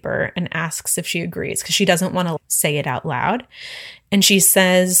of paper and asks if she agrees, because she doesn't want to say it out loud. And she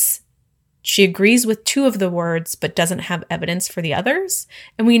says she agrees with 2 of the words, but doesn't have evidence for the others.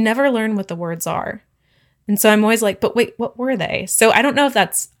 And we never learn what the words are. And so I'm always like, but wait, what were they? So I don't know if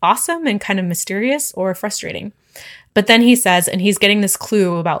that's awesome and kind of mysterious or frustrating. But then he says, and he's getting this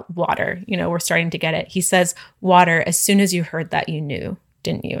clue about water. You know, we're starting to get it. He says, water, as soon as you heard that, you knew,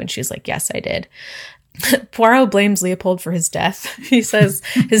 didn't you? And she's like, yes, I did. Poirot blames Leopold for his death. He says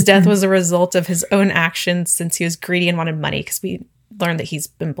his death was a result of his own actions since he was greedy and wanted money, because we learned that he's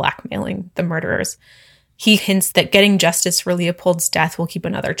been blackmailing the murderers. He hints that getting justice for Leopold's death will keep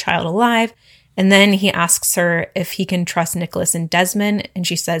another child alive. And then he asks her if he can trust Nicholas and Desmond, and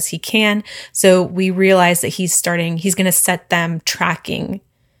she says he can. So we realize that he's going to set them tracking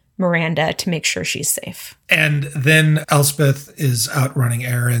Miranda to make sure she's safe. And then Elspeth is out running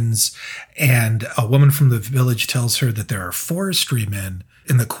errands, and a woman from the village tells her that there are forestry men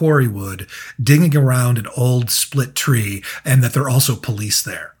in the quarry wood digging around an old split tree, and that there are also police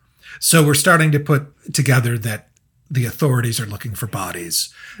there. So we're starting to put together that the authorities are looking for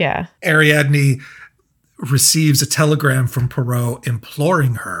bodies. Yeah. Ariadne receives a telegram from Poirot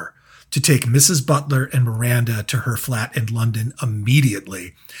imploring her to take Mrs. Butler and Miranda to her flat in London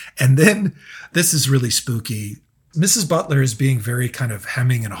immediately. And then, this is really spooky, Mrs. Butler is being very kind of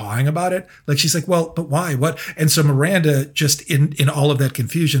hemming and hawing about it. Like, she's like, well, but why? What? And so Miranda, just in all of that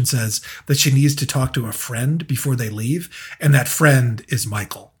confusion, says that she needs to talk to a friend before they leave. And that friend is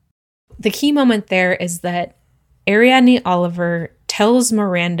Michael. The key moment there is that Ariadne Oliver tells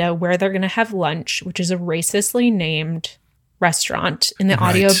Miranda where they're going to have lunch, which is a racistly named restaurant. In the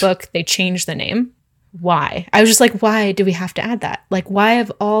audiobook, they changed the name. Why? I was just like, why do we have to add that? Like, why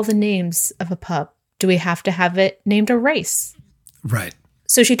of all the names of a pub do we have to have it named a race? Right.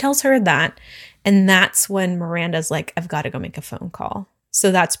 So she tells her that, and that's when Miranda's like, I've got to go make a phone call.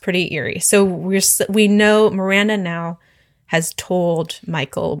 So that's pretty eerie. So we know Miranda now has told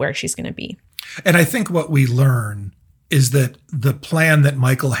Michael where she's going to be. And I think what we learn is that the plan that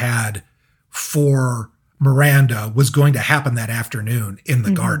Michael had for Miranda was going to happen that afternoon in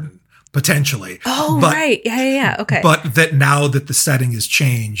the garden, potentially. Oh, right. Yeah. Okay. But that now that the setting is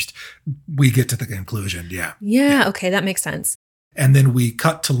changed, we get to the conclusion. Yeah. Okay. That makes sense. And then we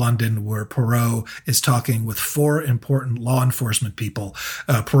cut to London, where Poirot is talking with 4 important law enforcement people.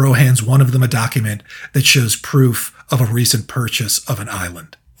 Poirot hands one of them a document that shows proof of a recent purchase of an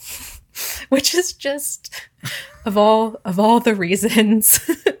island. Which is just, of all the reasons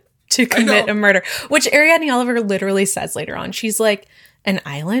to commit a murder, which Ariadne Oliver literally says later on. She's like, an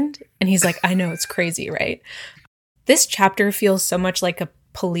island? And he's like, I know, it's crazy, right? This chapter feels so much like a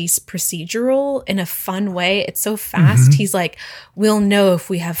police procedural in a fun way. It's so fast. He's like, we'll know if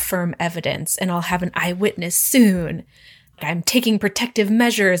we have firm evidence and I'll have an eyewitness soon. I'm taking protective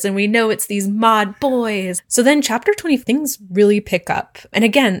measures and we know it's these mod boys. So then chapter 20, things really pick up. And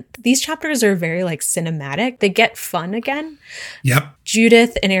again, these chapters are very like cinematic. They get fun again. Yep.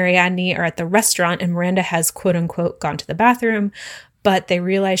 Judith and Ariadne are at the restaurant and Miranda has quote unquote gone to the bathroom, but they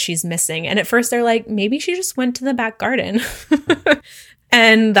realize she's missing. And at first they're like, maybe she just went to the back garden.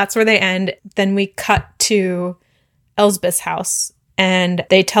 And that's where they end. Then we cut to Elsbeth's house and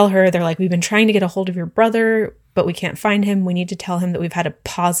they tell her, they're like, we've been trying to get a hold of your brother, but we can't find him. We need to tell him that we've had a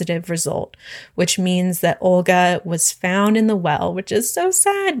positive result, which means that Olga was found in the well, which is so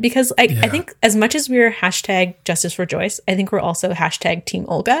sad because I think as much as we're hashtag justice for Joyce, I think we're also hashtag team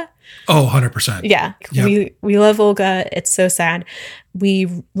Olga. Oh, 100%. Yeah. Yep. We love Olga. It's so sad.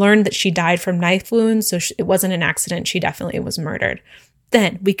 We learned that she died from knife wounds. So it wasn't an accident. She definitely was murdered.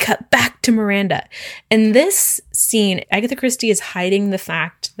 Then we cut back to Miranda. In this scene, Agatha Christie is hiding the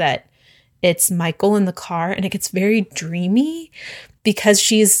fact that it's Michael in the car, and it gets very dreamy because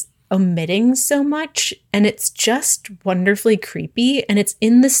she's omitting so much, and it's just wonderfully creepy. And it's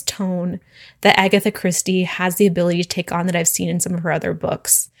in this tone that Agatha Christie has the ability to take on that I've seen in some of her other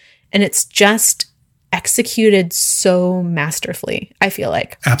books. And it's just executed so masterfully, I feel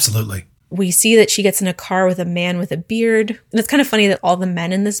like. Absolutely. We see that she gets in a car with a man with a beard. And it's kind of funny that all the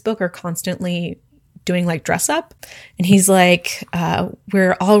men in this book are constantly doing like dress up. And he's like,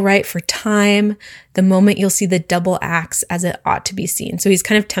 we're all right for time. The moment you'll see the double axe as it ought to be seen. So he's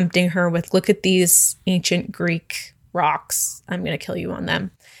kind of tempting her with, look at these ancient Greek rocks. I'm going to kill you on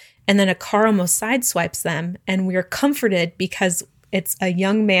them. And then a car almost sideswipes them. And we're comforted because it's a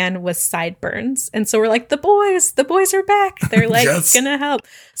young man with sideburns. And so we're like, the boys are back. They're like, Yes. gonna help.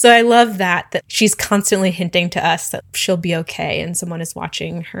 So I love that she's constantly hinting to us that she'll be okay and someone is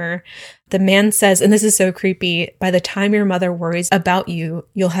watching her. The man says, and this is so creepy, by the time your mother worries about you,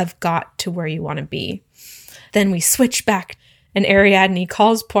 you'll have got to where you want to be. Then we switch back and Ariadne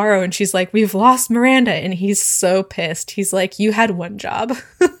calls Poirot and she's like, we've lost Miranda. And he's so pissed. He's like, you had one job.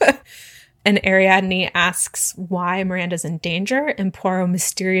 And Ariadne asks why Miranda's in danger, and Poirot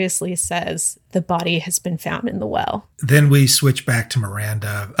mysteriously says the body has been found in the well. Then we switch back to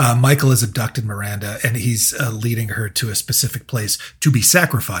Miranda. Michael has abducted Miranda, and he's leading her to a specific place to be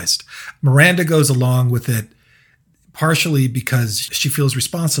sacrificed. Miranda goes along with it partially because she feels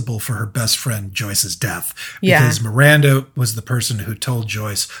responsible for her best friend Joyce's death. Because Miranda was the person who told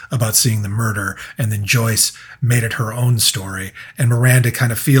Joyce about seeing the murder, and then Joyce made it her own story. And Miranda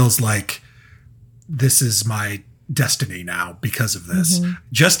kind of feels like, this is my destiny now because of this.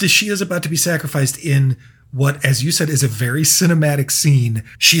 Just as she is about to be sacrificed in what, as you said, is a very cinematic scene,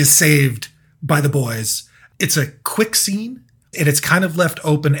 she is saved by the boys. It's a quick scene, and it's kind of left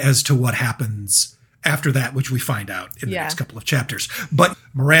open as to what happens after that, which we find out in the next couple of chapters. But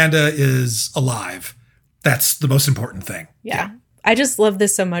Miranda is alive. That's the most important thing. Yeah. I just love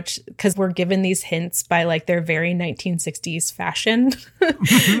this so much because we're given these hints by like their very 1960s fashion.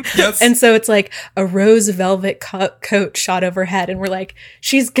 Yes. And so it's like a rose velvet coat shot overhead. And we're like,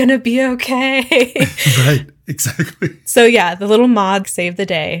 she's going to be okay. Right. Exactly. So yeah, the little mod saved the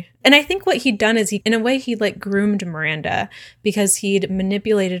day. And I think what he'd done is in a way, he like groomed Miranda because he'd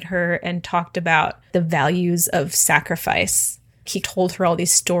manipulated her and talked about the values of sacrifice. He told her all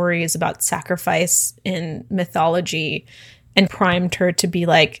these stories about sacrifice in mythology and primed her to be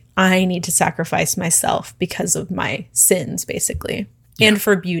like, I need to sacrifice myself because of my sins, basically. Yeah. And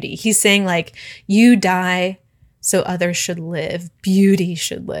for beauty. He's saying like, you die so others should live. Beauty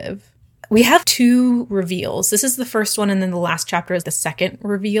should live. We have two reveals. This is the first one, and then the last chapter is the second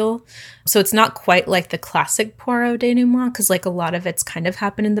reveal. So it's not quite like the classic Poirot denouement, because like a lot of it's kind of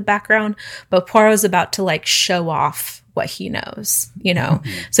happened in the background. But Poirot's about to like show off what he knows, you know?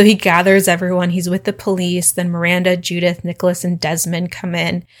 So he gathers everyone. He's with the police. Then Miranda, Judith, Nicholas, and Desmond come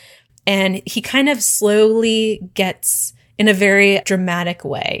in. And he kind of slowly gets, in a very dramatic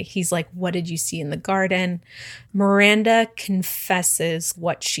way, he's like, what did you see in the garden? Miranda confesses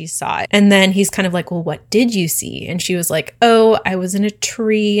what she saw. And then he's kind of like, well, what did you see? And she was like, oh, I was in a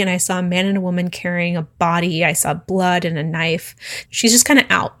tree and I saw a man and a woman carrying a body. I saw blood and a knife. She's just kind of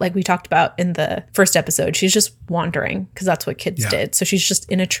out, like we talked about in the first episode. She's just wandering because that's what kids did. So she's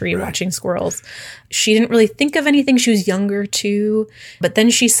just in a tree watching squirrels. She didn't really think of anything. She was younger too. But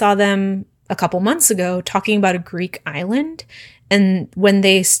then she saw them a couple months ago talking about a Greek island. And when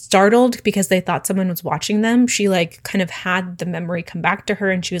they startled because they thought someone was watching them, she like kind of had the memory come back to her.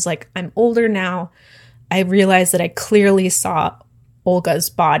 And she was like, I'm older now. I realized that I clearly saw Olga's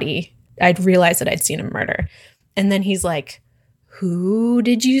body. I'd realized that I'd seen a murder. And then he's like, Who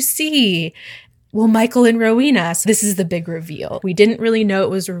did you see? Well, Michael and Rowena. So this is the big reveal. We didn't really know it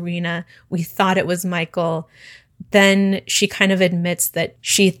was Rowena. We thought it was Michael. Then she kind of admits that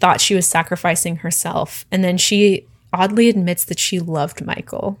she thought she was sacrificing herself. And then she oddly admits that she loved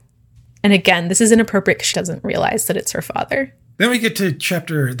Michael. And again, this is inappropriate because she doesn't realize that it's her father. Then we get to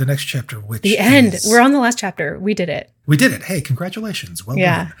the next chapter, which the end. We're on the last chapter. We did it. We did it. Hey, congratulations. Well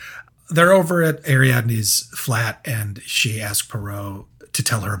done. They're over at Ariadne's flat, and she asks Poirot to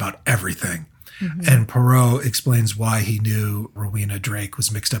tell her about everything. Mm-hmm. And Poirot explains why he knew Rowena Drake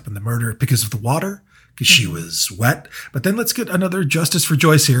was mixed up in the murder because of the water, because she was wet. But then let's get another justice for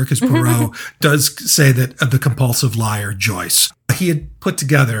Joyce here, because Poirot does say that the compulsive liar, Joyce. He had put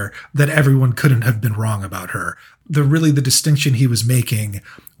together that everyone couldn't have been wrong about her. The distinction he was making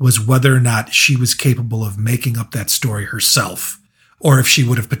was whether or not she was capable of making up that story herself, or if she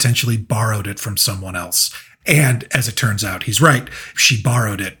would have potentially borrowed it from someone else. And as it turns out, he's right. She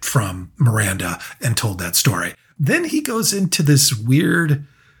borrowed it from Miranda and told that story. Then he goes into this weird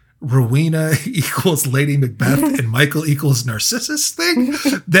Rowena equals Lady Macbeth and Michael equals Narcissus thing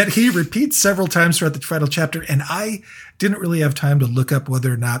that he repeats several times throughout the final chapter. And I didn't really have time to look up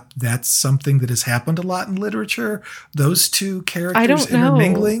whether or not that's something that has happened a lot in literature. Those two characters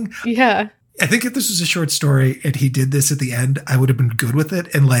intermingling. Yeah. I think if this was a short story and he did this at the end, I would have been good with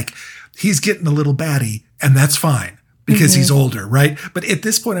it. And like, he's getting a little batty, and that's fine because he's older, right? But at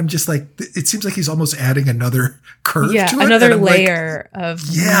this point, I'm just like, it seems like he's almost adding another curve to it. Another layer of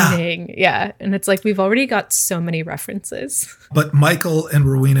meaning. Yeah. And it's like, we've already got so many references. But Michael and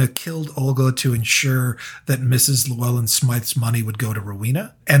Rowena killed Olga to ensure that Mrs. Llewellyn Smythe's money would go to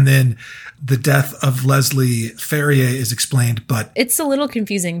Rowena. And then the death of Leslie Ferrier is explained, but it's a little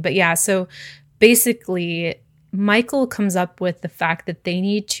confusing. But yeah, so basically, Michael comes up with the fact that they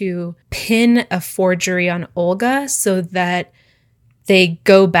need to pin a forgery on Olga so that they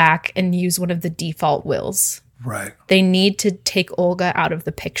go back and use one of the default wills. Right. They need to take Olga out of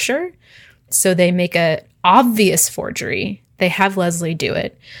the picture. So they make a obvious forgery. They have Leslie do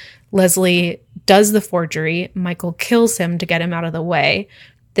it. Leslie does the forgery. Michael kills him to get him out of the way.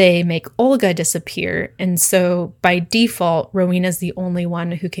 They make Olga disappear. And so by default, Rowena's the only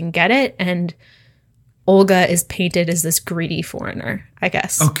one who can get it. And Olga is painted as this greedy foreigner, I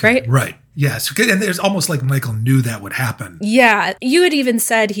guess. Okay, right. Yes. And there's almost like Michael knew that would happen. Yeah. You had even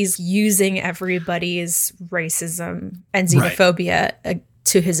said he's using everybody's racism and xenophobia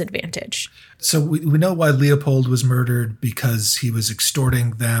to his advantage. So we know why Leopold was murdered, because he was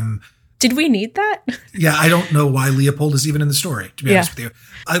extorting them. Did we need that? Yeah, I don't know why Leopold is even in the story, to be honest with you.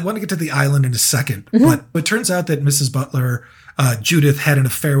 I want to get to the island in a second, but it turns out that Mrs. Butler, Judith, had an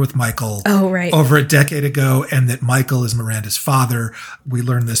affair with Michael over a decade ago, and that Michael is Miranda's father. We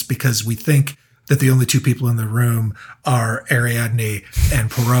learn this because we think that the only two people in the room are Ariadne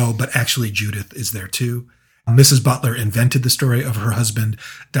and Poirot, but actually Judith is there too. Mrs. Butler invented the story of her husband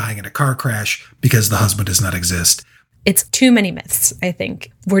dying in a car crash because the husband does not exist. It's too many myths, I think.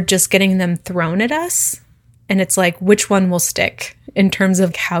 We're just getting them thrown at us. And it's like, which one will stick in terms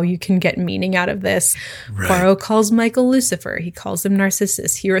of how you can get meaning out of this? Right. Poirot calls Michael Lucifer. He calls him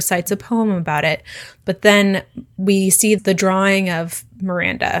Narcissus. He recites a poem about it. But then we see the drawing of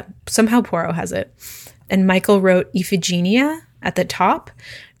Miranda. Somehow Poirot has it. And Michael wrote Iphigenia at the top.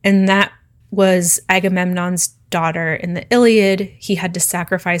 And that was Agamemnon's daughter in the Iliad. He had to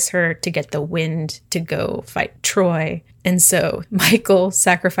sacrifice her to get the wind to go fight Troy. And so Michael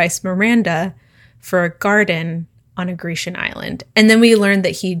sacrificed Miranda for a garden on a Grecian island. And then we learned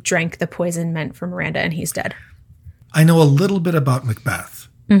that he drank the poison meant for Miranda, and he's dead. I know a little bit about Macbeth.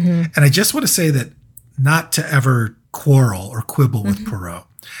 And I just want to say that not to ever quarrel or quibble with Poirot.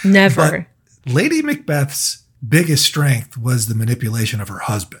 Never. But Lady Macbeth's biggest strength was the manipulation of her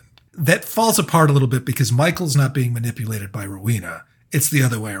husband. That falls apart a little bit because Michael's not being manipulated by Rowena. It's the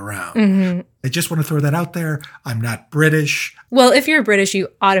other way around. I just want to throw that out there. I'm not British. Well, if you're British, you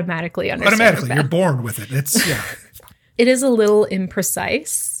automatically understand. Automatically, you're born with it. It's It is a little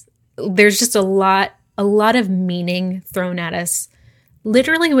imprecise. There's just a lot of meaning thrown at us,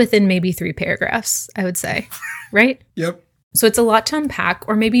 literally within maybe 3 paragraphs, I would say. Right? Yep. So it's a lot to unpack,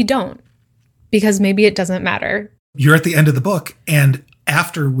 or maybe don't, because maybe it doesn't matter. You're at the end of the book, and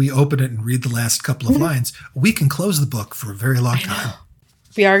after we open it and read the last couple of lines, we can close the book for a very long time.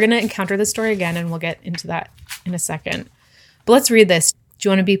 We are going to encounter the story again, and we'll get into that in a second. But let's read this. Do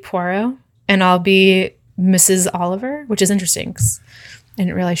you want to be Poirot? And I'll be Mrs. Oliver, which is interesting because I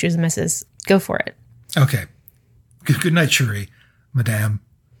didn't realize she was a Mrs. Go for it. Okay. Good night, Cherie, Madame.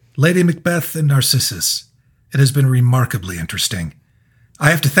 Lady Macbeth and Narcissus. It has been remarkably interesting. I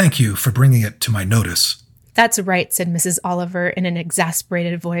have to thank you for bringing it to my notice. That's right, said Mrs. Oliver in an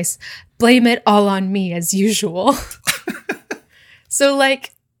exasperated voice. Blame it all on me as usual. So,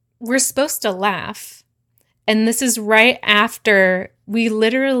 like, we're supposed to laugh. And this is right after we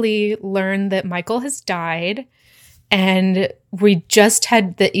literally learned that Michael has died. And we just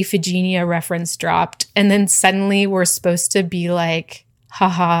had the Iphigenia reference dropped. And then suddenly we're supposed to be like,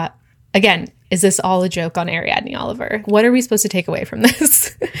 haha, again, is this all a joke on Ariadne Oliver? What are we supposed to take away from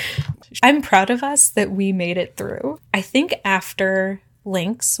this? I'm proud of us that we made it through. I think after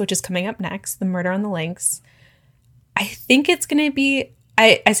Lynx, which is coming up next, the Murder on the Lynx, I think it's going to be,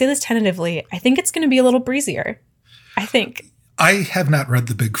 I say this tentatively, I think it's going to be a little breezier. I think. I have not read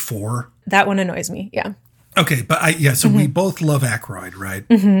The Big Four. That one annoys me, yeah. Okay, but so we both love Aykroyd, right?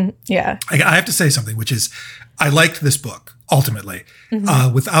 Mm-hmm. Yeah. I have to say something, which is I liked this book, ultimately.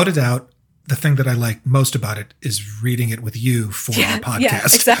 Without a doubt, the thing that I like most about it is reading it with you for our podcast. Yeah,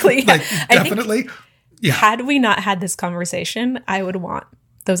 exactly. Like, definitely. Yeah. Had we not had this conversation, I would want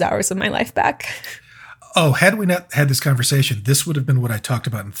those hours of my life back. Oh, had we not had this conversation, this would have been what I talked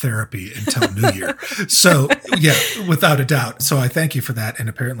about in therapy until New Year. So, yeah, without a doubt. So I thank you for that, and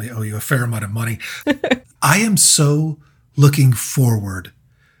apparently owe you a fair amount of money. I am so looking forward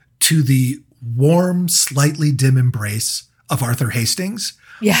to the warm, slightly dim embrace of Arthur Hastings.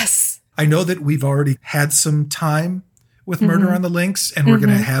 Yes. I know that we've already had some time with Murder on the Lynx, and we're going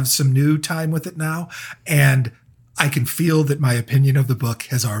to have some new time with it now. And I can feel that my opinion of the book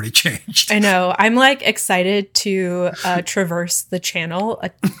has already changed. I know. I'm like excited to traverse the channel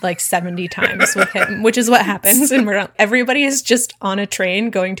like 70 times with him, which is what happens in Murder. Everybody is just on a train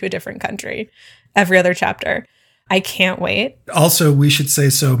going to a different country every other chapter. I can't wait. Also, we should say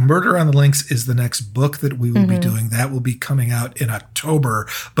so. Murder on the Lynx is the next book that we will be doing. That will be coming out in October.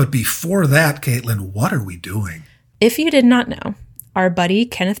 But before that, Caitlin, what are we doing? If you did not know, our buddy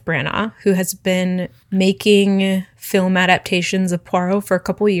Kenneth Branagh, who has been making film adaptations of Poirot for a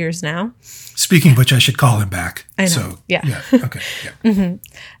couple years now. Speaking of which, I should call him back. I know. So, yeah. Okay. Yeah.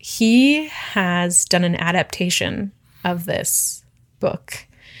 He has done an adaptation of this book.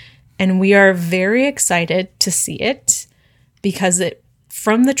 And we are very excited to see it because it,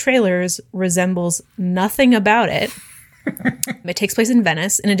 from the trailers, resembles nothing about it. It takes place in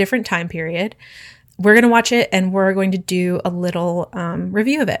Venice in a different time period. We're going to watch it and we're going to do a little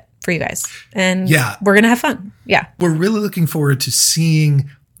review of it for you guys. And we're going to have fun. Yeah. We're really looking forward to seeing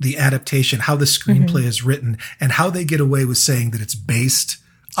the adaptation, how the screenplay is written, and how they get away with saying that it's based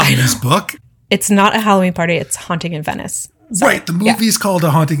on this book. It's not a Halloween party. It's Haunting in Venice. So, right. The movie's called A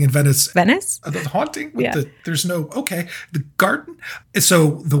Haunting in Venice. Venice? The haunting? With there's no, the garden.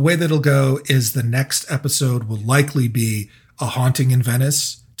 So the way that it'll go is the next episode will likely be A Haunting in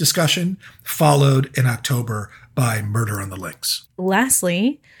Venice discussion, followed in October by Murder on the Lynx.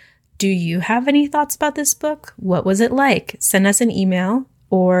 Lastly, do you have any thoughts about this book? What was it like? Send us an email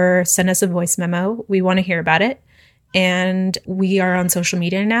or send us a voice memo. We want to hear about it. And we are on social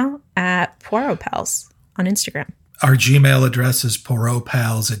media now at Poirot Pals on Instagram. Our Gmail address is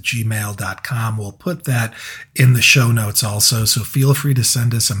poirotpals@gmail.com. We'll put that in the show notes also. So feel free to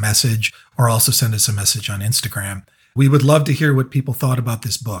send us a message or also send us a message on Instagram. We would love to hear what people thought about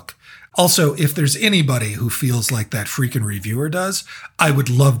this book. Also, if there's anybody who feels like that freaking reviewer does, I would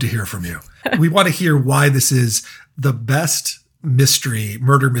love to hear from you. We want to hear why this is the best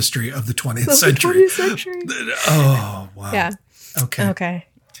murder mystery of the 20th century. Oh, wow. Yeah. Okay.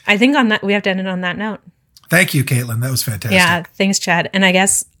 I think on that, we have to end it on that note. Thank you, Caitlin. That was fantastic. Yeah. Thanks, Chad. And I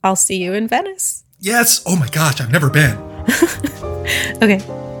guess I'll see you in Venice. Yes. Oh my gosh. I've never been. Okay.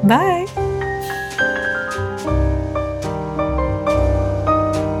 Bye.